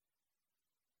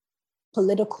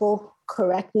political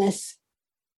correctness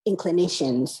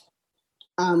inclinations,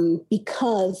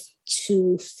 because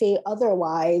to say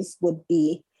otherwise would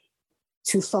be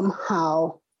to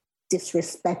somehow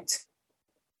disrespect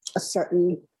a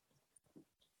certain,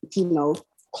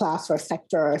 class or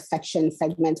sector or section,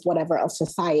 segment, whatever, of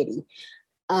society.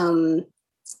 But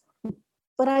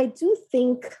I do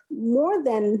think more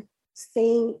than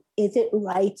saying, is it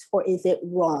right or is it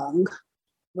wrong,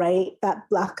 right? That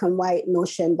black and white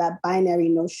notion, that binary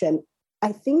notion,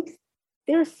 I think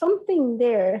there's something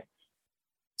there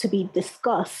to be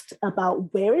discussed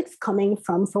about where it's coming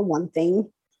from, for one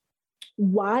thing,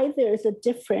 why there's a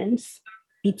difference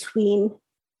between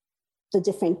the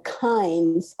different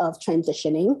kinds of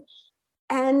transitioning,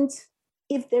 and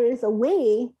if there is a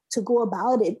way to go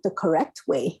about it the correct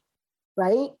way,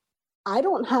 right? I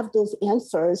don't have those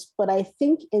answers, but I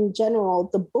think in general,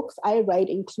 the books I write,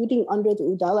 including Under the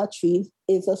Udala Tree,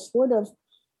 is a sort of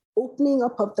opening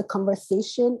up of the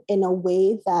conversation in a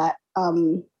way that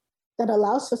that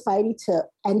allows society to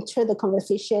enter the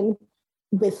conversation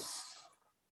with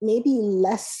maybe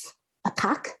less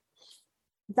attack.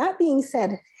 That being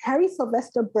said, Harry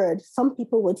Sylvester Bird, some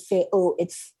people would say, oh,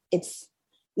 it's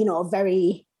a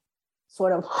very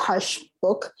sort of harsh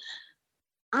book.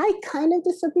 I kind of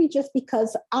disagree just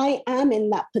because I am in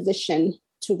that position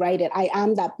to write it. I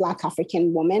am that Black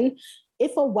African woman.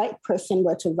 If a white person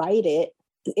were to write it,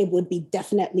 it would be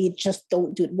definitely just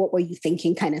don't do it. What were you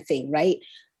thinking kind of thing, right?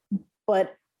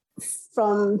 But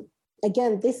from,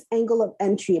 again, this angle of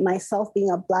entry, myself being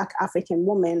a Black African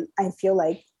woman, I feel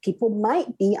like people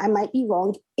I might be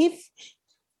wrong. If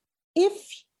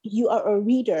you are a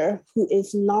reader who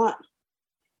is not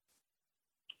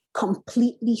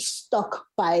completely stuck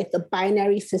by the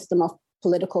binary system of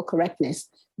political correctness,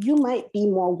 you might be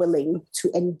more willing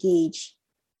to engage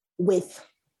with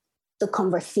the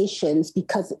conversations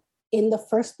because in the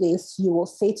first place, you will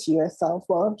say to yourself,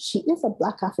 well, she is a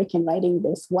Black African writing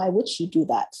this. Why would she do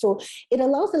that? So it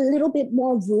allows a little bit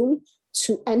more room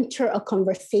to enter a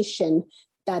conversation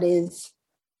that is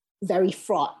very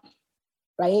fraught,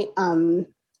 right?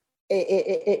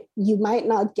 You might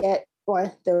not get,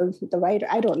 or the writer,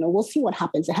 I don't know, we'll see what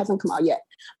happens. It hasn't come out yet.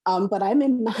 But I'm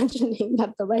imagining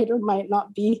that the writer might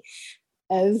not be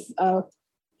as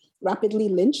rapidly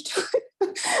lynched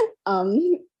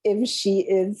if she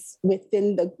is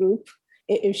within the group,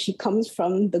 if she comes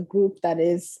from the group that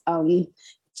is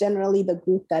generally the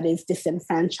group that is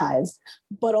disenfranchised,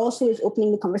 but also is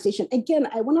opening the conversation. Again,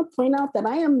 I want to point out that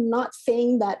I am not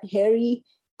saying that Harry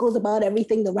goes about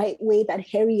everything the right way, that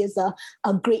Harry is a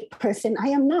great person. I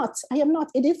am not.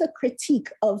 It is a critique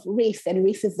of race and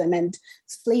racism and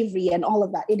slavery and all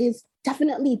of that. It is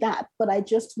definitely that. But I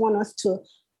just want us to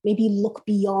maybe look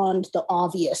beyond the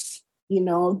obvious,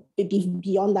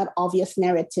 beyond that obvious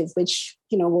narrative, which,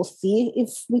 we'll see if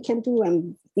we can do.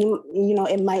 And,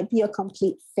 it might be a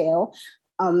complete fail.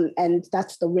 And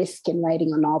that's the risk in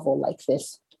writing a novel like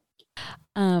this.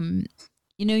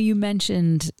 You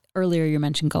mentioned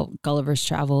Gulliver's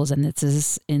Travels, and this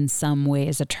is in some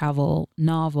ways a travel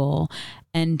novel.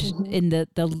 And in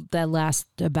the last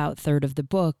about third of the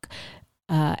book,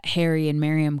 Harry and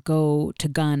Miriam go to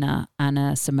Ghana on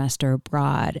a semester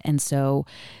abroad. And so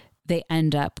they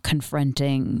end up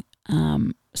confronting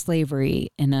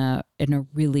slavery in a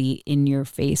really in your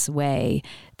face way.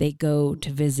 They go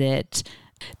to visit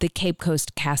the Cape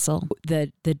Coast Castle,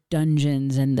 the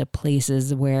dungeons and the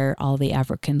places where all the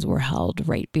Africans were held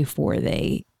right before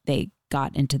they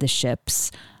got into the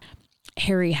ships.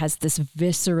 Harry has this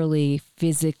viscerally,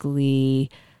 physically,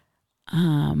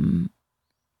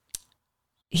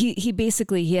 he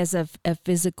basically has a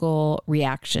physical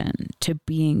reaction to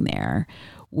being there,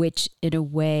 which in a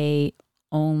way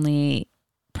only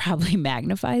probably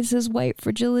magnifies his white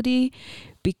fragility,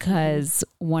 because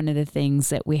one of the things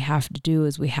that we have to do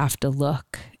is we have to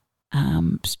look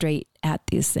straight at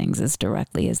these things as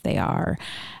directly as they are.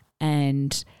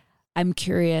 And I'm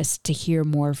curious to hear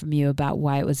more from you about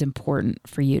why it was important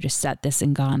for you to set this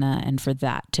in Ghana and for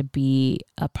that to be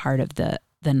a part of the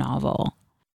novel.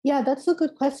 Yeah, that's a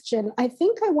good question. I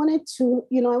think I wanted to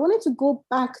go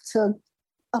back to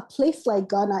a place like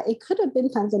Ghana. It could have been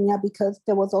Tanzania because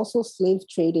there was also slave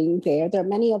trading there. There are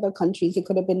many other countries. It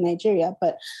could have been Nigeria,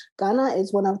 but Ghana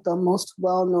is one of the most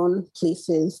well-known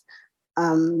places.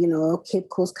 Cape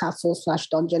Coast Castle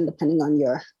 / dungeon, depending on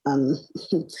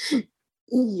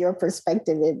your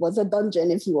perspective. It was a dungeon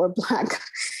if you were Black.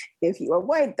 If you were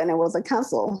white, then it was a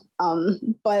castle.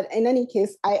 But in any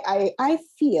case, I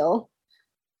feel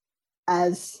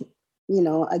as,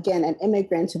 again, an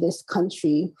immigrant to this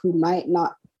country who might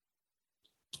not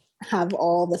have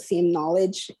all the same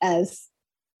knowledge as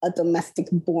a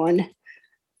domestic-born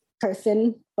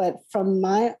person. But from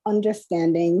my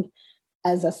understanding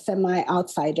as a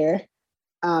semi-outsider,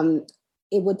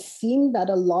 it would seem that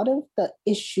a lot of the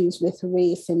issues with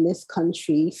race in this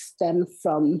country stem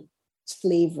from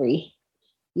slavery.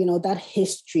 That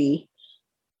history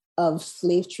of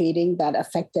slave trading that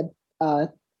affected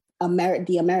the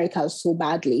Americas so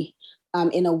badly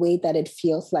in a way that it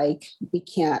feels like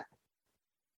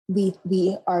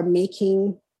we are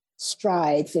making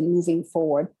strides in moving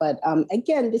forward. But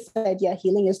again, this idea,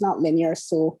 healing is not linear,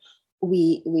 so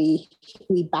we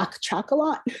backtrack a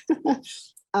lot.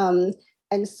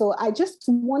 And so I just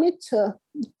wanted to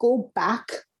go back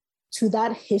to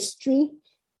that history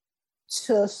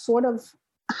to sort of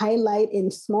highlight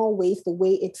in small ways the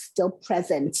way it's still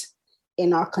present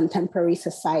in our contemporary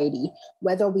society,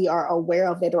 whether we are aware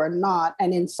of it or not.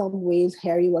 And in some ways,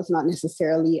 Harry was not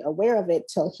necessarily aware of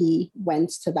it till he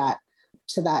went to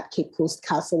that Cape Coast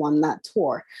Castle on that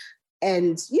tour.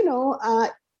 And,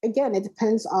 again, it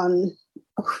depends on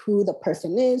who the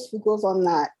person is, who goes on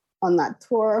that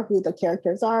tour, who the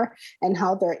characters are, and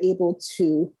how they're able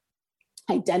to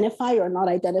identify or not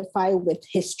identify with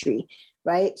history,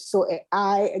 right? So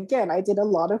I did a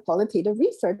lot of qualitative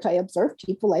research. I observed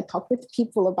people, I talked with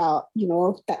people about,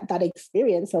 that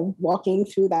experience of walking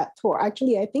through that tour.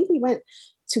 Actually, I think we went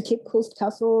to Cape Coast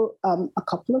Castle a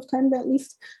couple of times at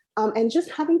least, and just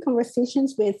having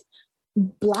conversations with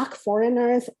Black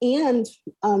foreigners and,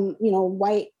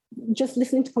 white, just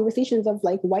listening to conversations of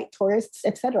like white tourists,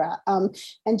 etc.,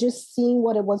 and just seeing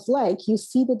what it was like. You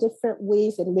see the different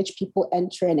ways in which people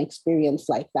enter an experience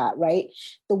like that, right?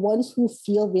 The ones who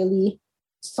feel really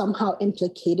somehow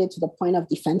implicated to the point of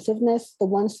defensiveness, the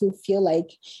ones who feel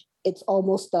like it's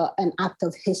almost an act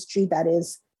of history that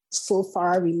is so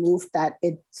far removed that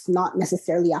it's not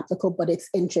necessarily applicable, but it's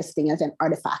interesting as an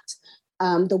artifact.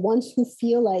 The ones who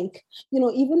feel like,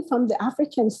 even from the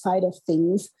African side of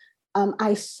things,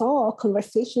 I saw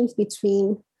conversations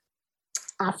between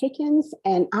Africans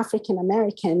and African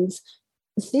Americans.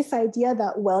 This idea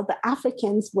that, well, the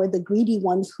Africans were the greedy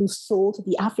ones who sold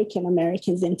the African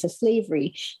Americans into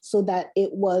slavery, so that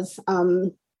it was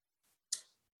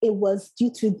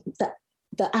due to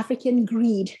the African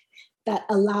greed that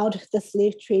allowed the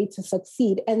slave trade to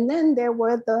succeed. And then there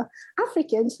were the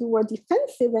Africans who were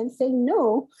defensive and saying,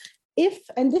 no,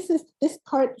 and this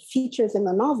part features in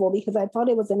the novel because I thought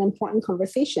it was an important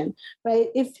conversation, right?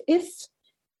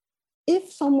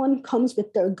 If someone comes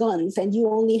with their guns and you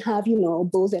only have,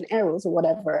 bows and arrows or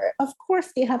whatever, of course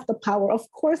they have the power.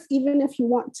 Of course, even if you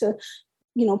want to,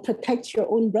 protect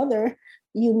your own brother,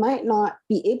 you might not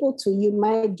be able to, you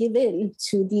might give in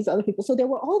to these other people. So there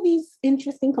were all these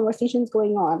interesting conversations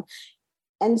going on.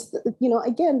 And,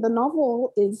 again, the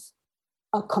novel is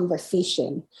a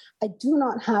conversation. I do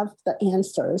not have the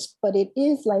answers, but it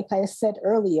is, like I said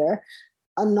earlier,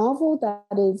 a novel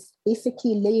that is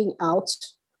basically laying out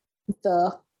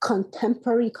the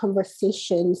contemporary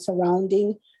conversation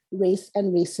surrounding race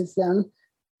and racism,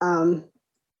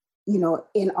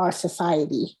 in our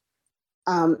society.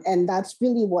 And that's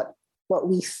really what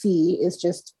we see is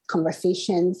just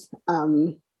conversations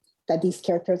that these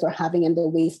characters are having and the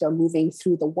ways they're moving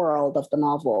through the world of the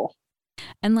novel.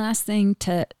 And last thing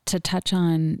to touch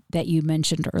on that you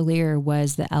mentioned earlier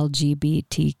was the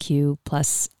LGBTQ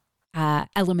plus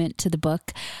element to the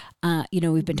book.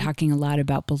 We've been talking a lot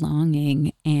about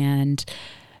belonging, and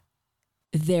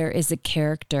there is a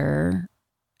character,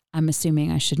 I'm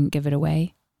assuming I shouldn't give it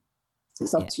away.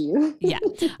 It's up to you. Yeah.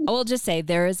 I will just say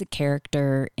there is a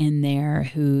character in there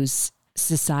whose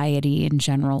society and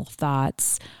general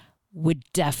thoughts would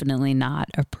definitely not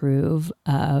approve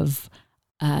of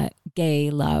gay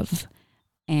love.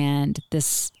 And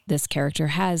this character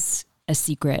has a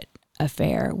secret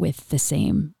affair with the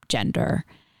same gender.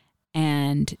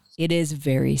 And it is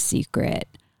very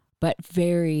secret, but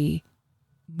very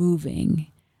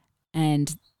moving.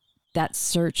 And that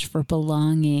search for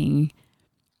belonging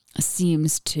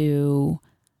seems to,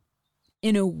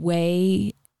 in a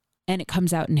way, and it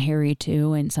comes out in Harry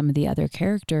too, and some of the other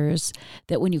characters,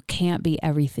 that when you can't be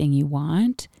everything you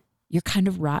want, you're kind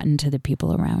of rotten to the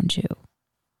people around you.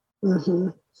 Mm-hmm.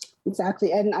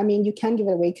 Exactly. And I mean, you can give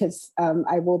it away because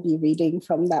I will be reading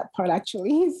from that part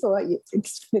actually. So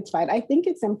it's fine. I think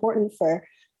it's important for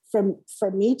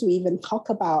me to even talk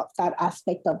about that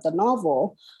aspect of the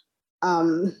novel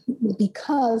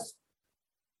because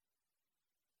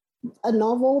a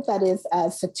novel that is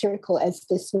as satirical as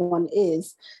this one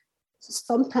is,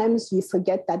 sometimes you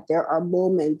forget that there are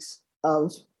moments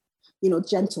of,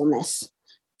 gentleness.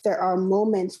 There are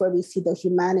moments where we see the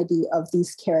humanity of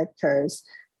these characters.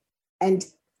 And,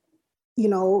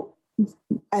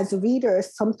 as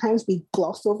readers, sometimes we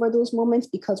gloss over those moments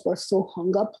because we're so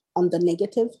hung up on the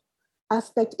negative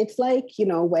aspect. It's like,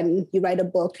 when you write a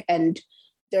book and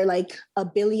there are like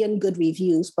 1 billion good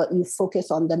reviews, but you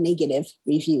focus on the negative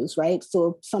reviews, right?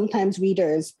 So sometimes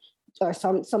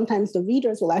sometimes the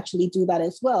readers will actually do that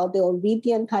as well. They'll read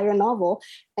the entire novel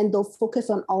and they'll focus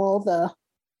on all the,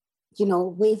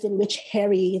 ways in which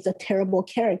Harry is a terrible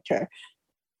character.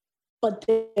 But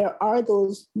there are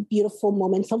those beautiful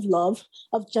moments of love,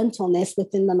 of gentleness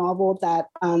within the novel that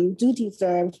do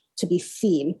deserve to be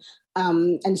seen.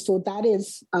 And so that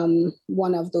is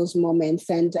one of those moments.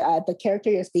 And the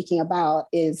character you're speaking about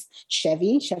is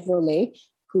Chevrolet,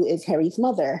 who is Harry's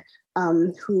mother,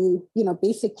 who,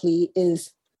 basically is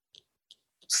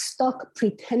stuck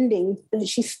pretending,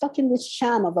 she's stuck in this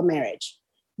sham of a marriage,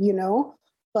 you know,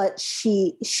 but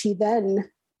she then,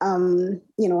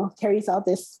 you know, carries out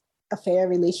this affair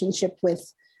relationship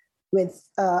with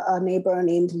a neighbor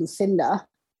named Lucinda.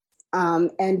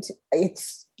 And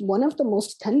it's one of the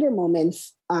most tender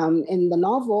moments in the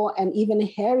novel. And even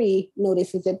Harry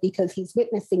notices it because he's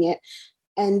witnessing it.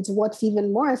 And what's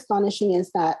even more astonishing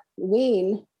is that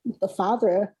Wayne, the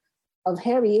father of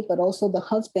Harry, but also the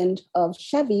husband of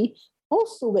Chevy,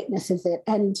 also witnesses it.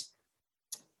 And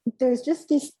there's just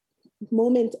this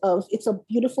moment of, it's a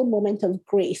beautiful moment of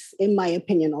grace, in my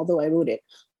opinion, although I wrote it.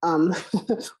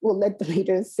 We'll let the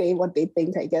readers say what they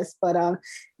think, I guess. But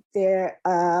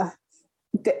to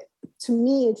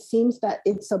me, it seems that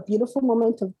it's a beautiful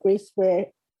moment of grace where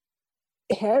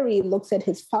Harry looks at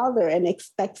his father and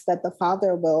expects that the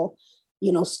father will,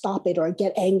 you know, stop it or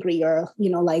get angry or, you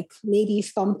know, like maybe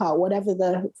stomp out, whatever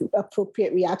the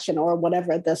appropriate reaction or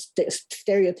whatever the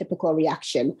stereotypical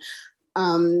reaction.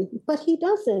 But he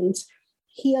doesn't.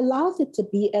 He allows it to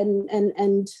be,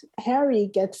 and Harry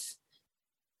gets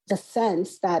the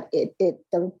sense that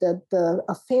the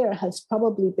affair has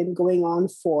probably been going on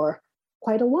for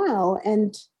quite a while,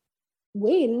 and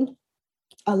Wayne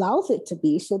allows it to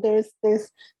be. So there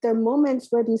are moments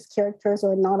where these characters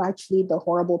are not actually the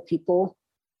horrible people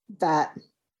that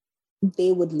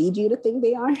they would lead you to think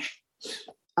they are.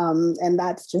 And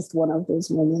that's just one of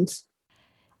those moments.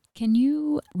 Can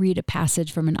you read a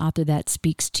passage from an author that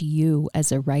speaks to you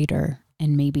as a writer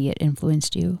and maybe it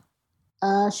influenced you?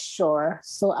 Sure.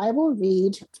 So I will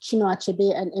read Chinua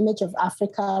Achebe, An Image of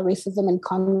Africa, Racism in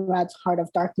Conrad's Heart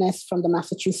of Darkness from the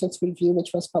Massachusetts Review, which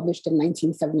was published in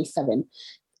 1977.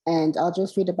 And I'll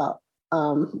just read about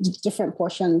different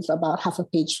portions, about half a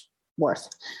page worth.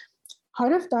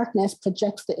 Heart of Darkness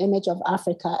projects the image of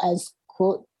Africa as,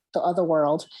 quote, the other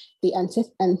world, the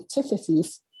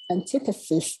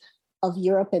antithesis of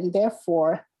Europe and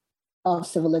therefore of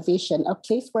civilization, a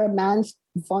place where man's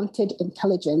vaunted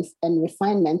intelligence and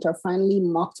refinement are finally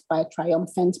mocked by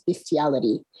triumphant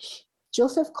bestiality.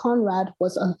 Joseph Conrad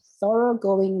was a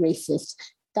thoroughgoing racist.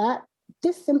 That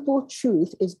this simple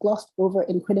truth is glossed over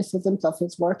in criticisms of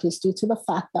his work is due to the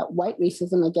fact that white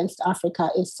racism against Africa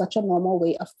is such a normal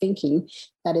way of thinking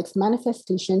that its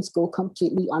manifestations go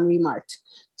completely unremarked.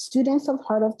 Students of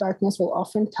Heart of Darkness will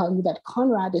often tell you that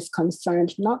Conrad is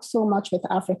concerned not so much with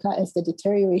Africa as the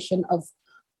deterioration of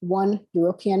one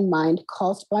European mind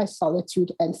caused by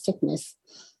solitude and sickness.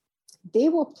 They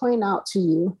will point out to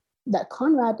you that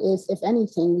Conrad is, if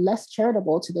anything, less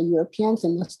charitable to the Europeans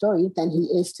in the story than he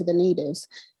is to the natives,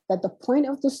 that the point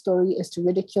of the story is to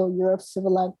ridicule Europe's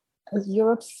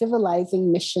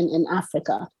civilizing mission in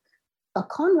Africa. A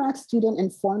Conrad student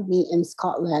informed me in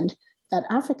Scotland that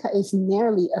Africa is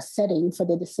merely a setting for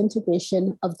the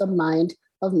disintegration of the mind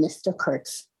of Mr.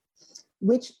 Kurtz,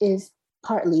 which is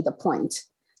partly the point.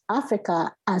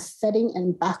 Africa as setting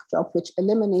and backdrop, which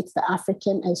eliminates the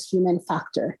African as human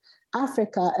factor.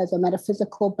 Africa as a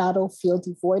metaphysical battlefield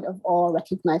devoid of all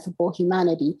recognizable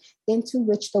humanity, into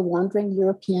which the wandering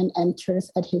European enters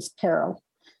at his peril.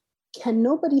 Can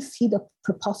nobody see the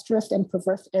preposterous and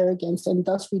perverse arrogance in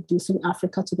thus reducing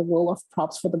Africa to the role of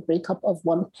props for the breakup of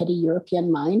one petty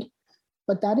European mind?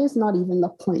 But that is not even the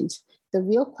point. The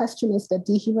real question is the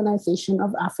dehumanization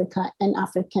of Africa and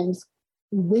Africans,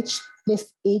 which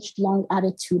this age-long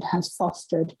attitude has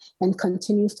fostered and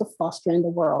continues to foster in the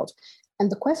world.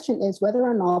 And the question is whether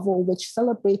a novel which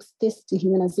celebrates this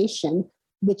dehumanization,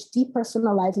 which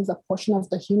depersonalizes a portion of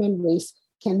the human race,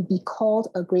 can be called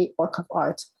a great work of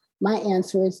art. My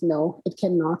answer is no, it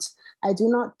cannot. I do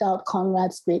not doubt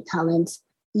Conrad's great talents.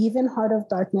 Even Heart of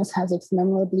Darkness has its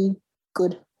memorably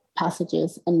good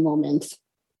passages and moments.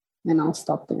 And I'll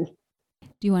stop there.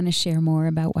 Do you want to share more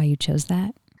about why you chose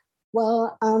that?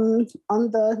 Well, on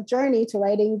the journey to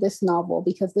writing this novel,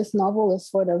 because this novel is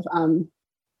sort of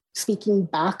speaking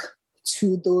back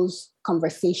to those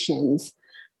conversations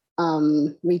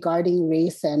regarding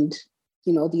race and,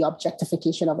 you know, the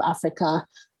objectification of Africa,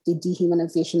 the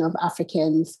dehumanization of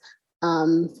Africans.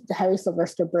 The Harry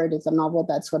Sylvester Bird is a novel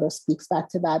that sort of speaks back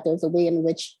to that. There's a way in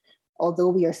which, although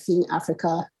we are seeing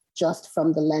Africa just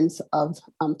from the lens of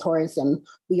tourism,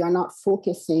 we are not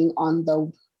focusing on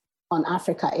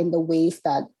Africa in the ways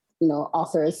that, you know,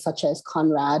 authors such as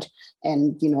Conrad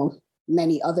and, you know,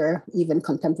 many other even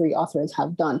contemporary authors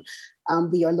have done.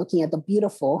 We are looking at the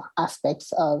beautiful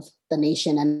aspects of the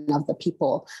nation and of the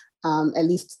people, at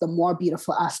least the more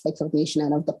beautiful aspects of the nation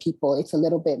and of the people. It's a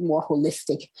little bit more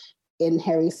holistic in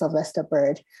Harry Sylvester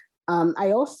Bird.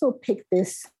 I also picked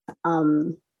this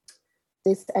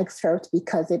this excerpt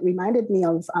because it reminded me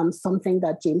of something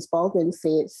that James Baldwin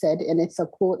said, and it's a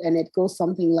quote, and it goes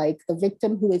something like, the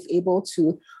victim who is able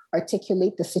to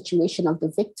articulate the situation of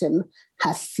the victim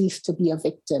has ceased to be a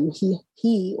victim.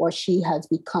 He or she has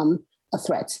become a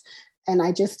threat. And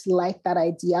I just like that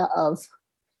idea of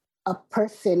a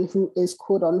person who is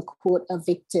quote unquote a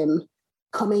victim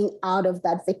coming out of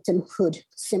that victimhood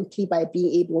simply by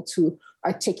being able to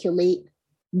articulate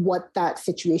what that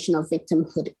situation of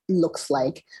victimhood looks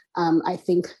like. I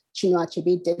think Chinua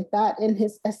Achebe did that in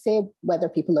his essay, whether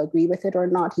people agree with it or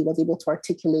not. He was able to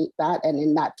articulate that, and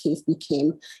in that case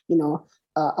became,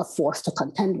 a force to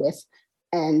contend with.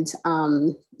 And,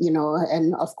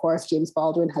 and of course, James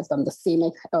Baldwin has done the same,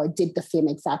 or did the same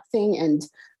exact thing. And,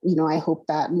 I hope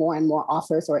that more and more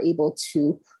authors are able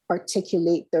to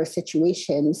articulate their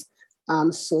situations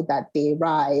so that they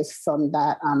rise from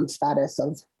that status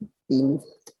of being,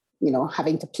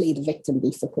 having to play the victim,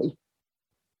 basically.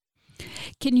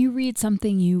 Can you read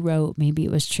something you wrote? Maybe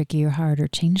it was tricky or hard or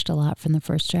changed a lot from the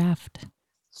first draft.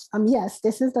 Yes,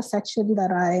 this is the section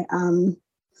that I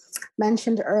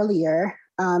mentioned earlier,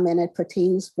 and it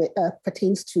pertains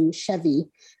to Chevy,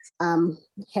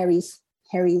 Harry's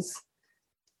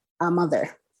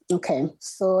mother. Okay,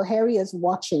 so Harry is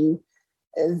watching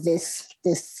this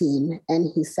scene,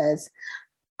 and he says,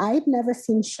 "I'd never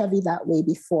seen Chevy that way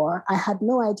before. I had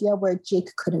no idea where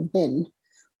Jake could have been.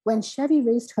 When Chevy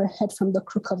raised her head from the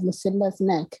crook of Lucinda's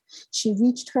neck, she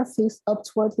reached her face up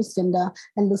toward Lucinda,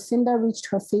 and Lucinda reached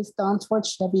her face down toward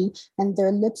Chevy, and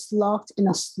their lips locked in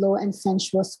a slow and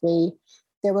sensuous way.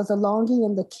 There was a longing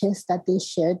in the kiss that they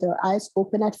shared, their eyes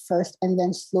open at first and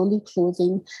then slowly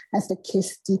closing as the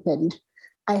kiss deepened.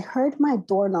 I heard my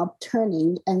doorknob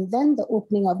turning and then the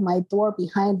opening of my door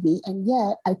behind me, and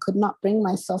yet I could not bring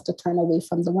myself to turn away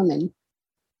from the woman.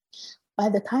 By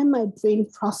the time my brain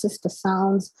processed the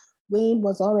sounds, Wayne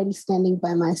was already standing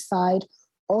by my side,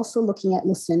 also looking at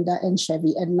Lucinda and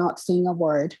Chevy and not saying a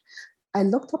word. I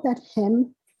looked up at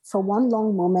him for one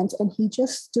long moment, and he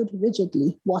just stood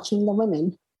rigidly, watching the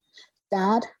women.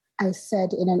 Dad, I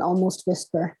said in an almost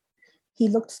whisper. He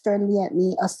looked sternly at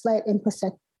me, a slight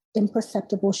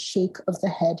imperceptible shake of the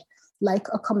head, like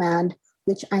a command,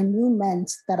 which I knew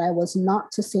meant that I was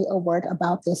not to say a word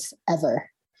about this ever.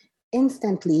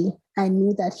 Instantly, I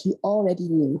knew that he already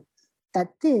knew, that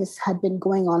this had been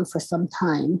going on for some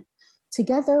time.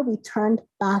 Together, we turned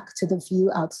back to the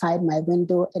view outside my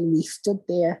window, and we stood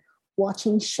there,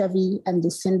 watching Chevy and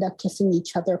Lucinda kissing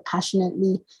each other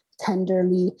passionately,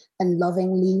 tenderly, and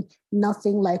lovingly,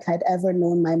 nothing like I'd ever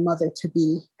known my mother to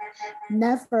be.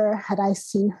 Never had I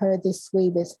seen her this way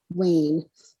with Wayne.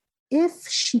 If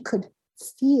she could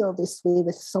feel this way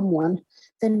with someone,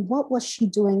 then what was she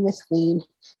doing with Wayne?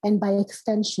 And by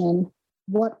extension,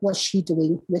 what was she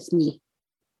doing with me?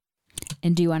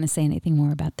 And do you want to say anything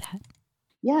more about that?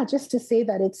 Yeah, just to say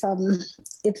that it's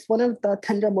one of the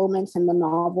tender moments in the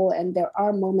novel, and there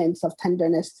are moments of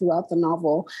tenderness throughout the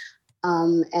novel.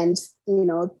 And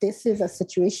this is a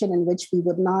situation in which we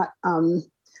would not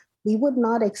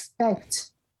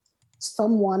expect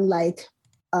someone like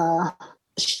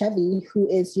Chevy, who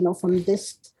is, from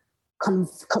this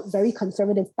very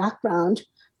conservative background.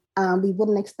 We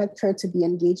wouldn't expect her to be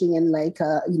engaging in like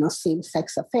a,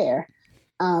 same-sex affair.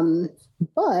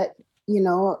 But,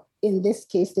 in this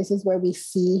case, this is where we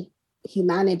see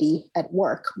humanity at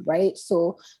work, right?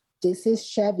 So this is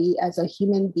Chevy as a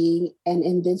human being and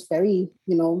in this very,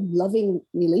 loving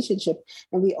relationship.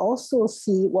 And we also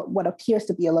see what appears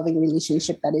to be a loving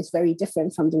relationship that is very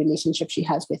different from the relationship she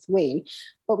has with Wayne.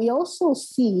 But we also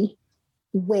see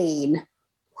Wayne,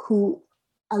 who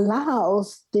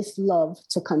allows this love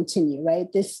to continue,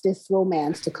 right? This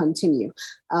romance to continue.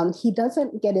 He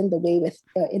doesn't get in the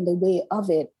way of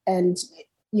it. And,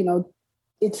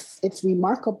 it's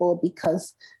remarkable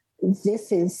because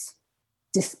this is,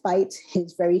 despite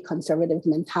his very conservative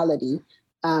mentality,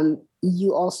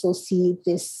 you also see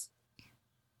this,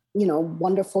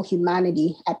 wonderful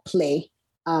humanity at play,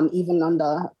 even on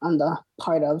the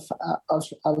part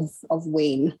of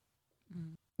Wayne.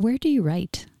 Where do you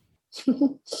write?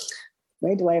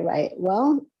 Where do I write?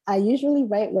 Well, I usually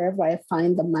write wherever I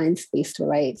find the mind space to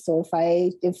write. So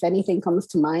if anything comes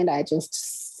to mind, I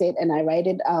just sit and I write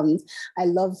it. I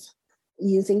love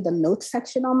using the notes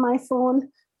section on my phone.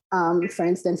 For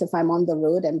instance, if I'm on the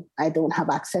road and I don't have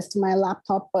access to my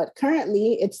laptop, but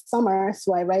currently it's summer,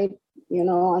 so I write,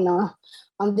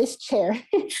 on this chair.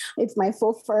 It's my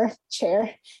faux fur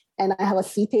chair, and I have a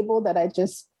C table that I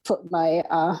just put my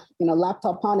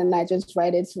laptop on, and I just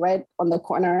write. It's right on the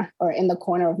corner or in the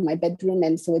corner of my bedroom,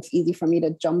 and so it's easy for me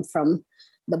to jump from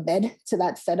the bed to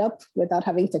that setup without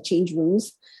having to change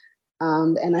rooms.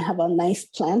 And I have a nice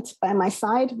plant by my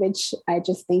side, which I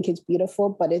just think is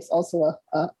beautiful, but it's also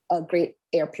a great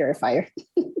air purifier.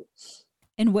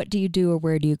 And what do you do or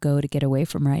where do you go to get away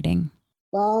from writing?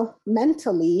 Well,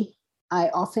 mentally, I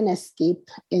often escape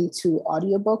into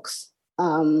audiobooks.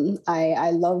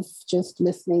 I love just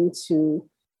listening to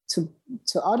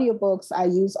audiobooks. I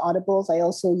use Audibles. I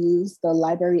also use the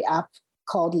library app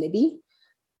called Libby.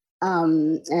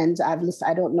 And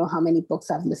I don't know how many books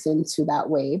I've listened to that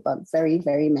way, but very,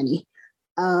 very many.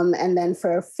 And then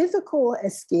for physical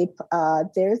escape,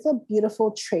 there's a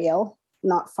beautiful trail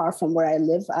not far from where I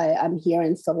live. I'm here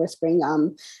in Silver Spring,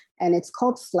 and it's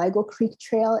called Sligo Creek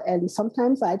Trail. And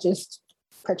sometimes I just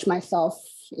perch myself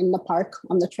in the park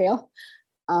on the trail.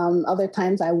 Other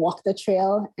times I walk the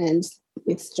trail, and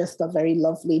it's just a very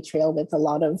lovely trail with a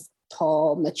lot of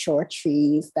tall, mature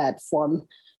trees that form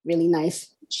really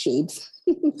nice shades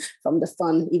from the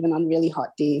sun. Even on really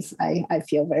hot days, I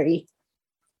feel very,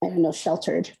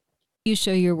 sheltered. You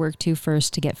show your work to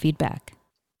first to get feedback?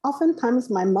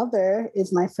 Oftentimes my mother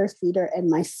is my first reader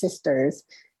and my sisters.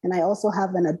 And I also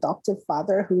have an adoptive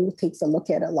father who takes a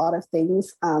look at a lot of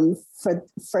things. For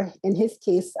in his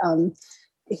case,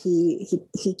 he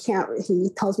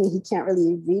tells me he can't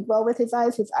really read well with his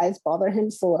eyes. His eyes bother him.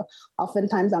 So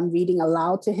oftentimes I'm reading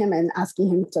aloud to him and asking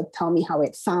him to tell me how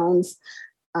it sounds.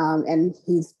 And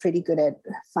he's pretty good at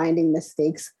finding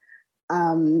mistakes.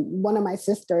 One of my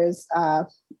sisters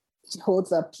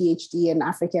holds a PhD in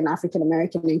African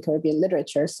American and Caribbean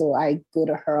literature. So I go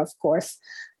to her, of course.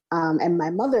 And my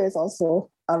mother is also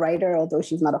a writer, although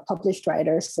she's not a published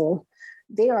writer. So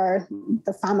they are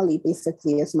the family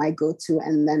basically is my go-to.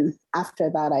 And then after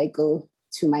that, I go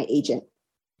to my agent.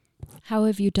 How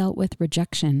have you dealt with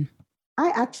rejection?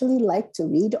 I actually like to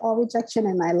read all rejection,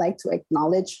 and I like to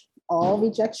acknowledge all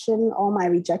my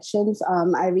rejections.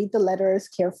 I read the letters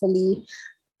carefully.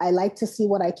 I like to see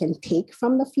what I can take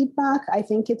from the feedback. I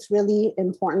think it's really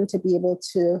important to be able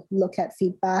to look at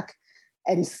feedback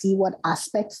and see what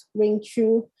aspects ring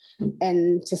true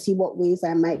and to see what ways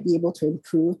I might be able to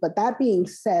improve. But that being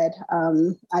said,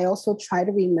 I also try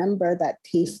to remember that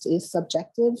taste is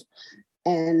subjective,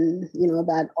 and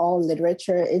that all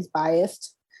literature is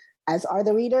biased, as are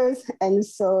the readers. And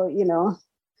so,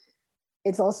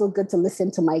 it's also good to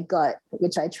listen to my gut,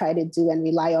 which I try to do, and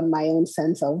rely on my own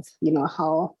sense of,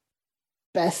 how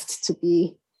best to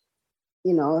be,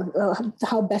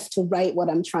 how best to write what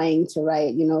I'm trying to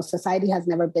write. Society has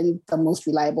never been the most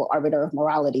reliable arbiter of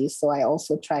morality. So I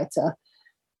also try to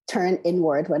turn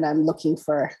inward when I'm looking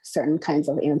for certain kinds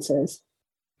of answers.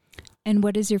 And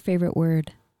what is your favorite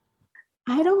word?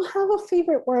 I don't have a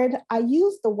favorite word. I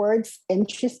use the words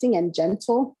interesting and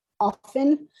gentle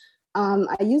often.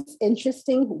 I use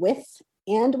interesting with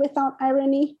and without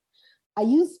irony. I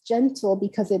use gentle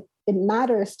because it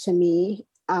matters to me.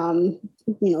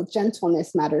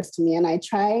 Gentleness matters to me. And I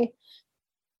try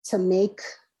to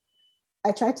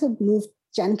move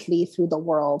gently through the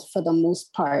world for the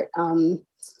most part. I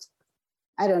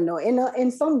don't know. In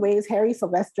some ways, Harry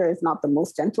Sylvester is not the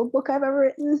most gentle book I've ever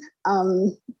written.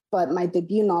 But my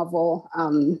debut novel,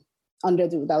 Under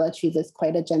the Udala Trees, is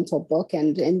quite a gentle book.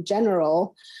 And in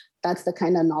general, that's the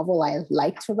kind of novel I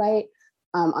like to write,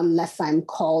 unless I'm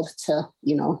called to,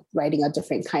 writing a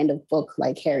different kind of book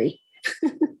like Harry.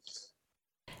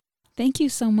 Thank you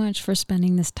so much for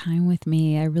spending this time with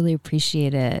me. I really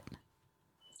appreciate it.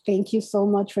 Thank you so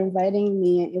much for inviting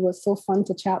me. It was so fun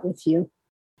to chat with you.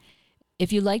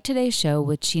 If you liked today's show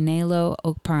with Chinelo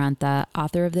Okparanta,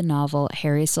 author of the novel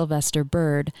Harry Sylvester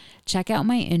Bird, check out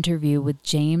my interview with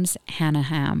James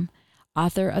Hannaham,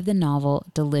 author of the novel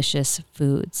Delicious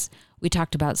Foods. We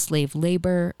talked about slave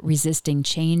labor, resisting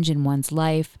change in one's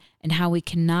life, and how we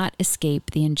cannot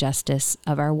escape the injustice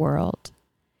of our world.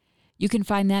 You can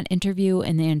find that interview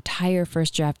and the entire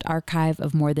First Draft archive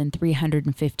of more than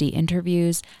 350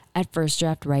 interviews at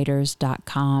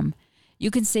firstdraftwriters.com.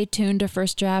 You can stay tuned to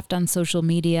First Draft on social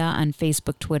media on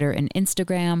Facebook, Twitter, and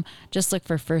Instagram. Just look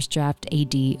for First Draft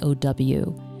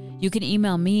ADOW. You can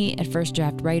email me at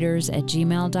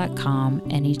firstdraftwriters@gmail.com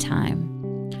anytime.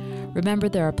 Remember,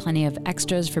 there are plenty of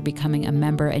extras for becoming a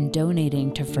member and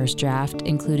donating to First Draft,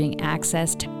 including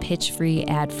access to pitch-free,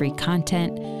 ad-free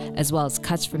content, as well as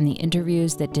cuts from the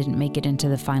interviews that didn't make it into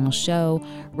the final show,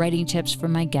 writing tips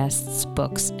from my guests,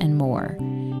 books, and more.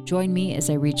 Join me as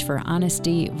I reach for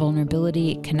honesty,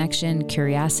 vulnerability, connection,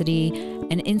 curiosity,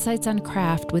 and insights on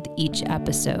craft with each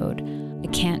episode. I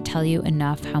can't tell you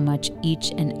enough how much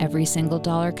each and every single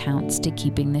dollar counts to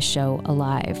keeping the show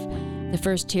alive. The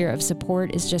first tier of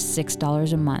support is just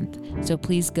 $6 a month, so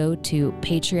please go to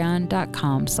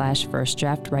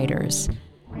patreon.com/firstdraftwriters.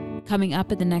 Coming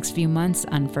up in the next few months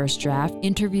on First Draft,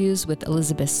 interviews with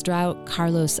Elizabeth Strout,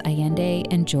 Carlos Allende,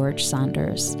 and George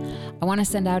Saunders. I want to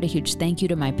send out a huge thank you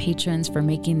to my patrons for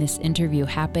making this interview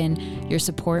happen. Your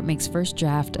support makes First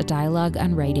Draft a dialogue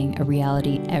on writing a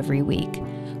reality every week.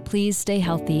 Please stay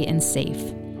healthy and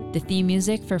safe. The theme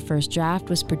music for First Draft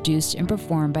was produced and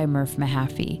performed by Murph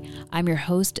Mahaffey. I'm your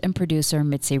host and producer,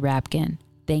 Mitzi Rapkin.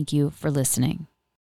 Thank you for listening.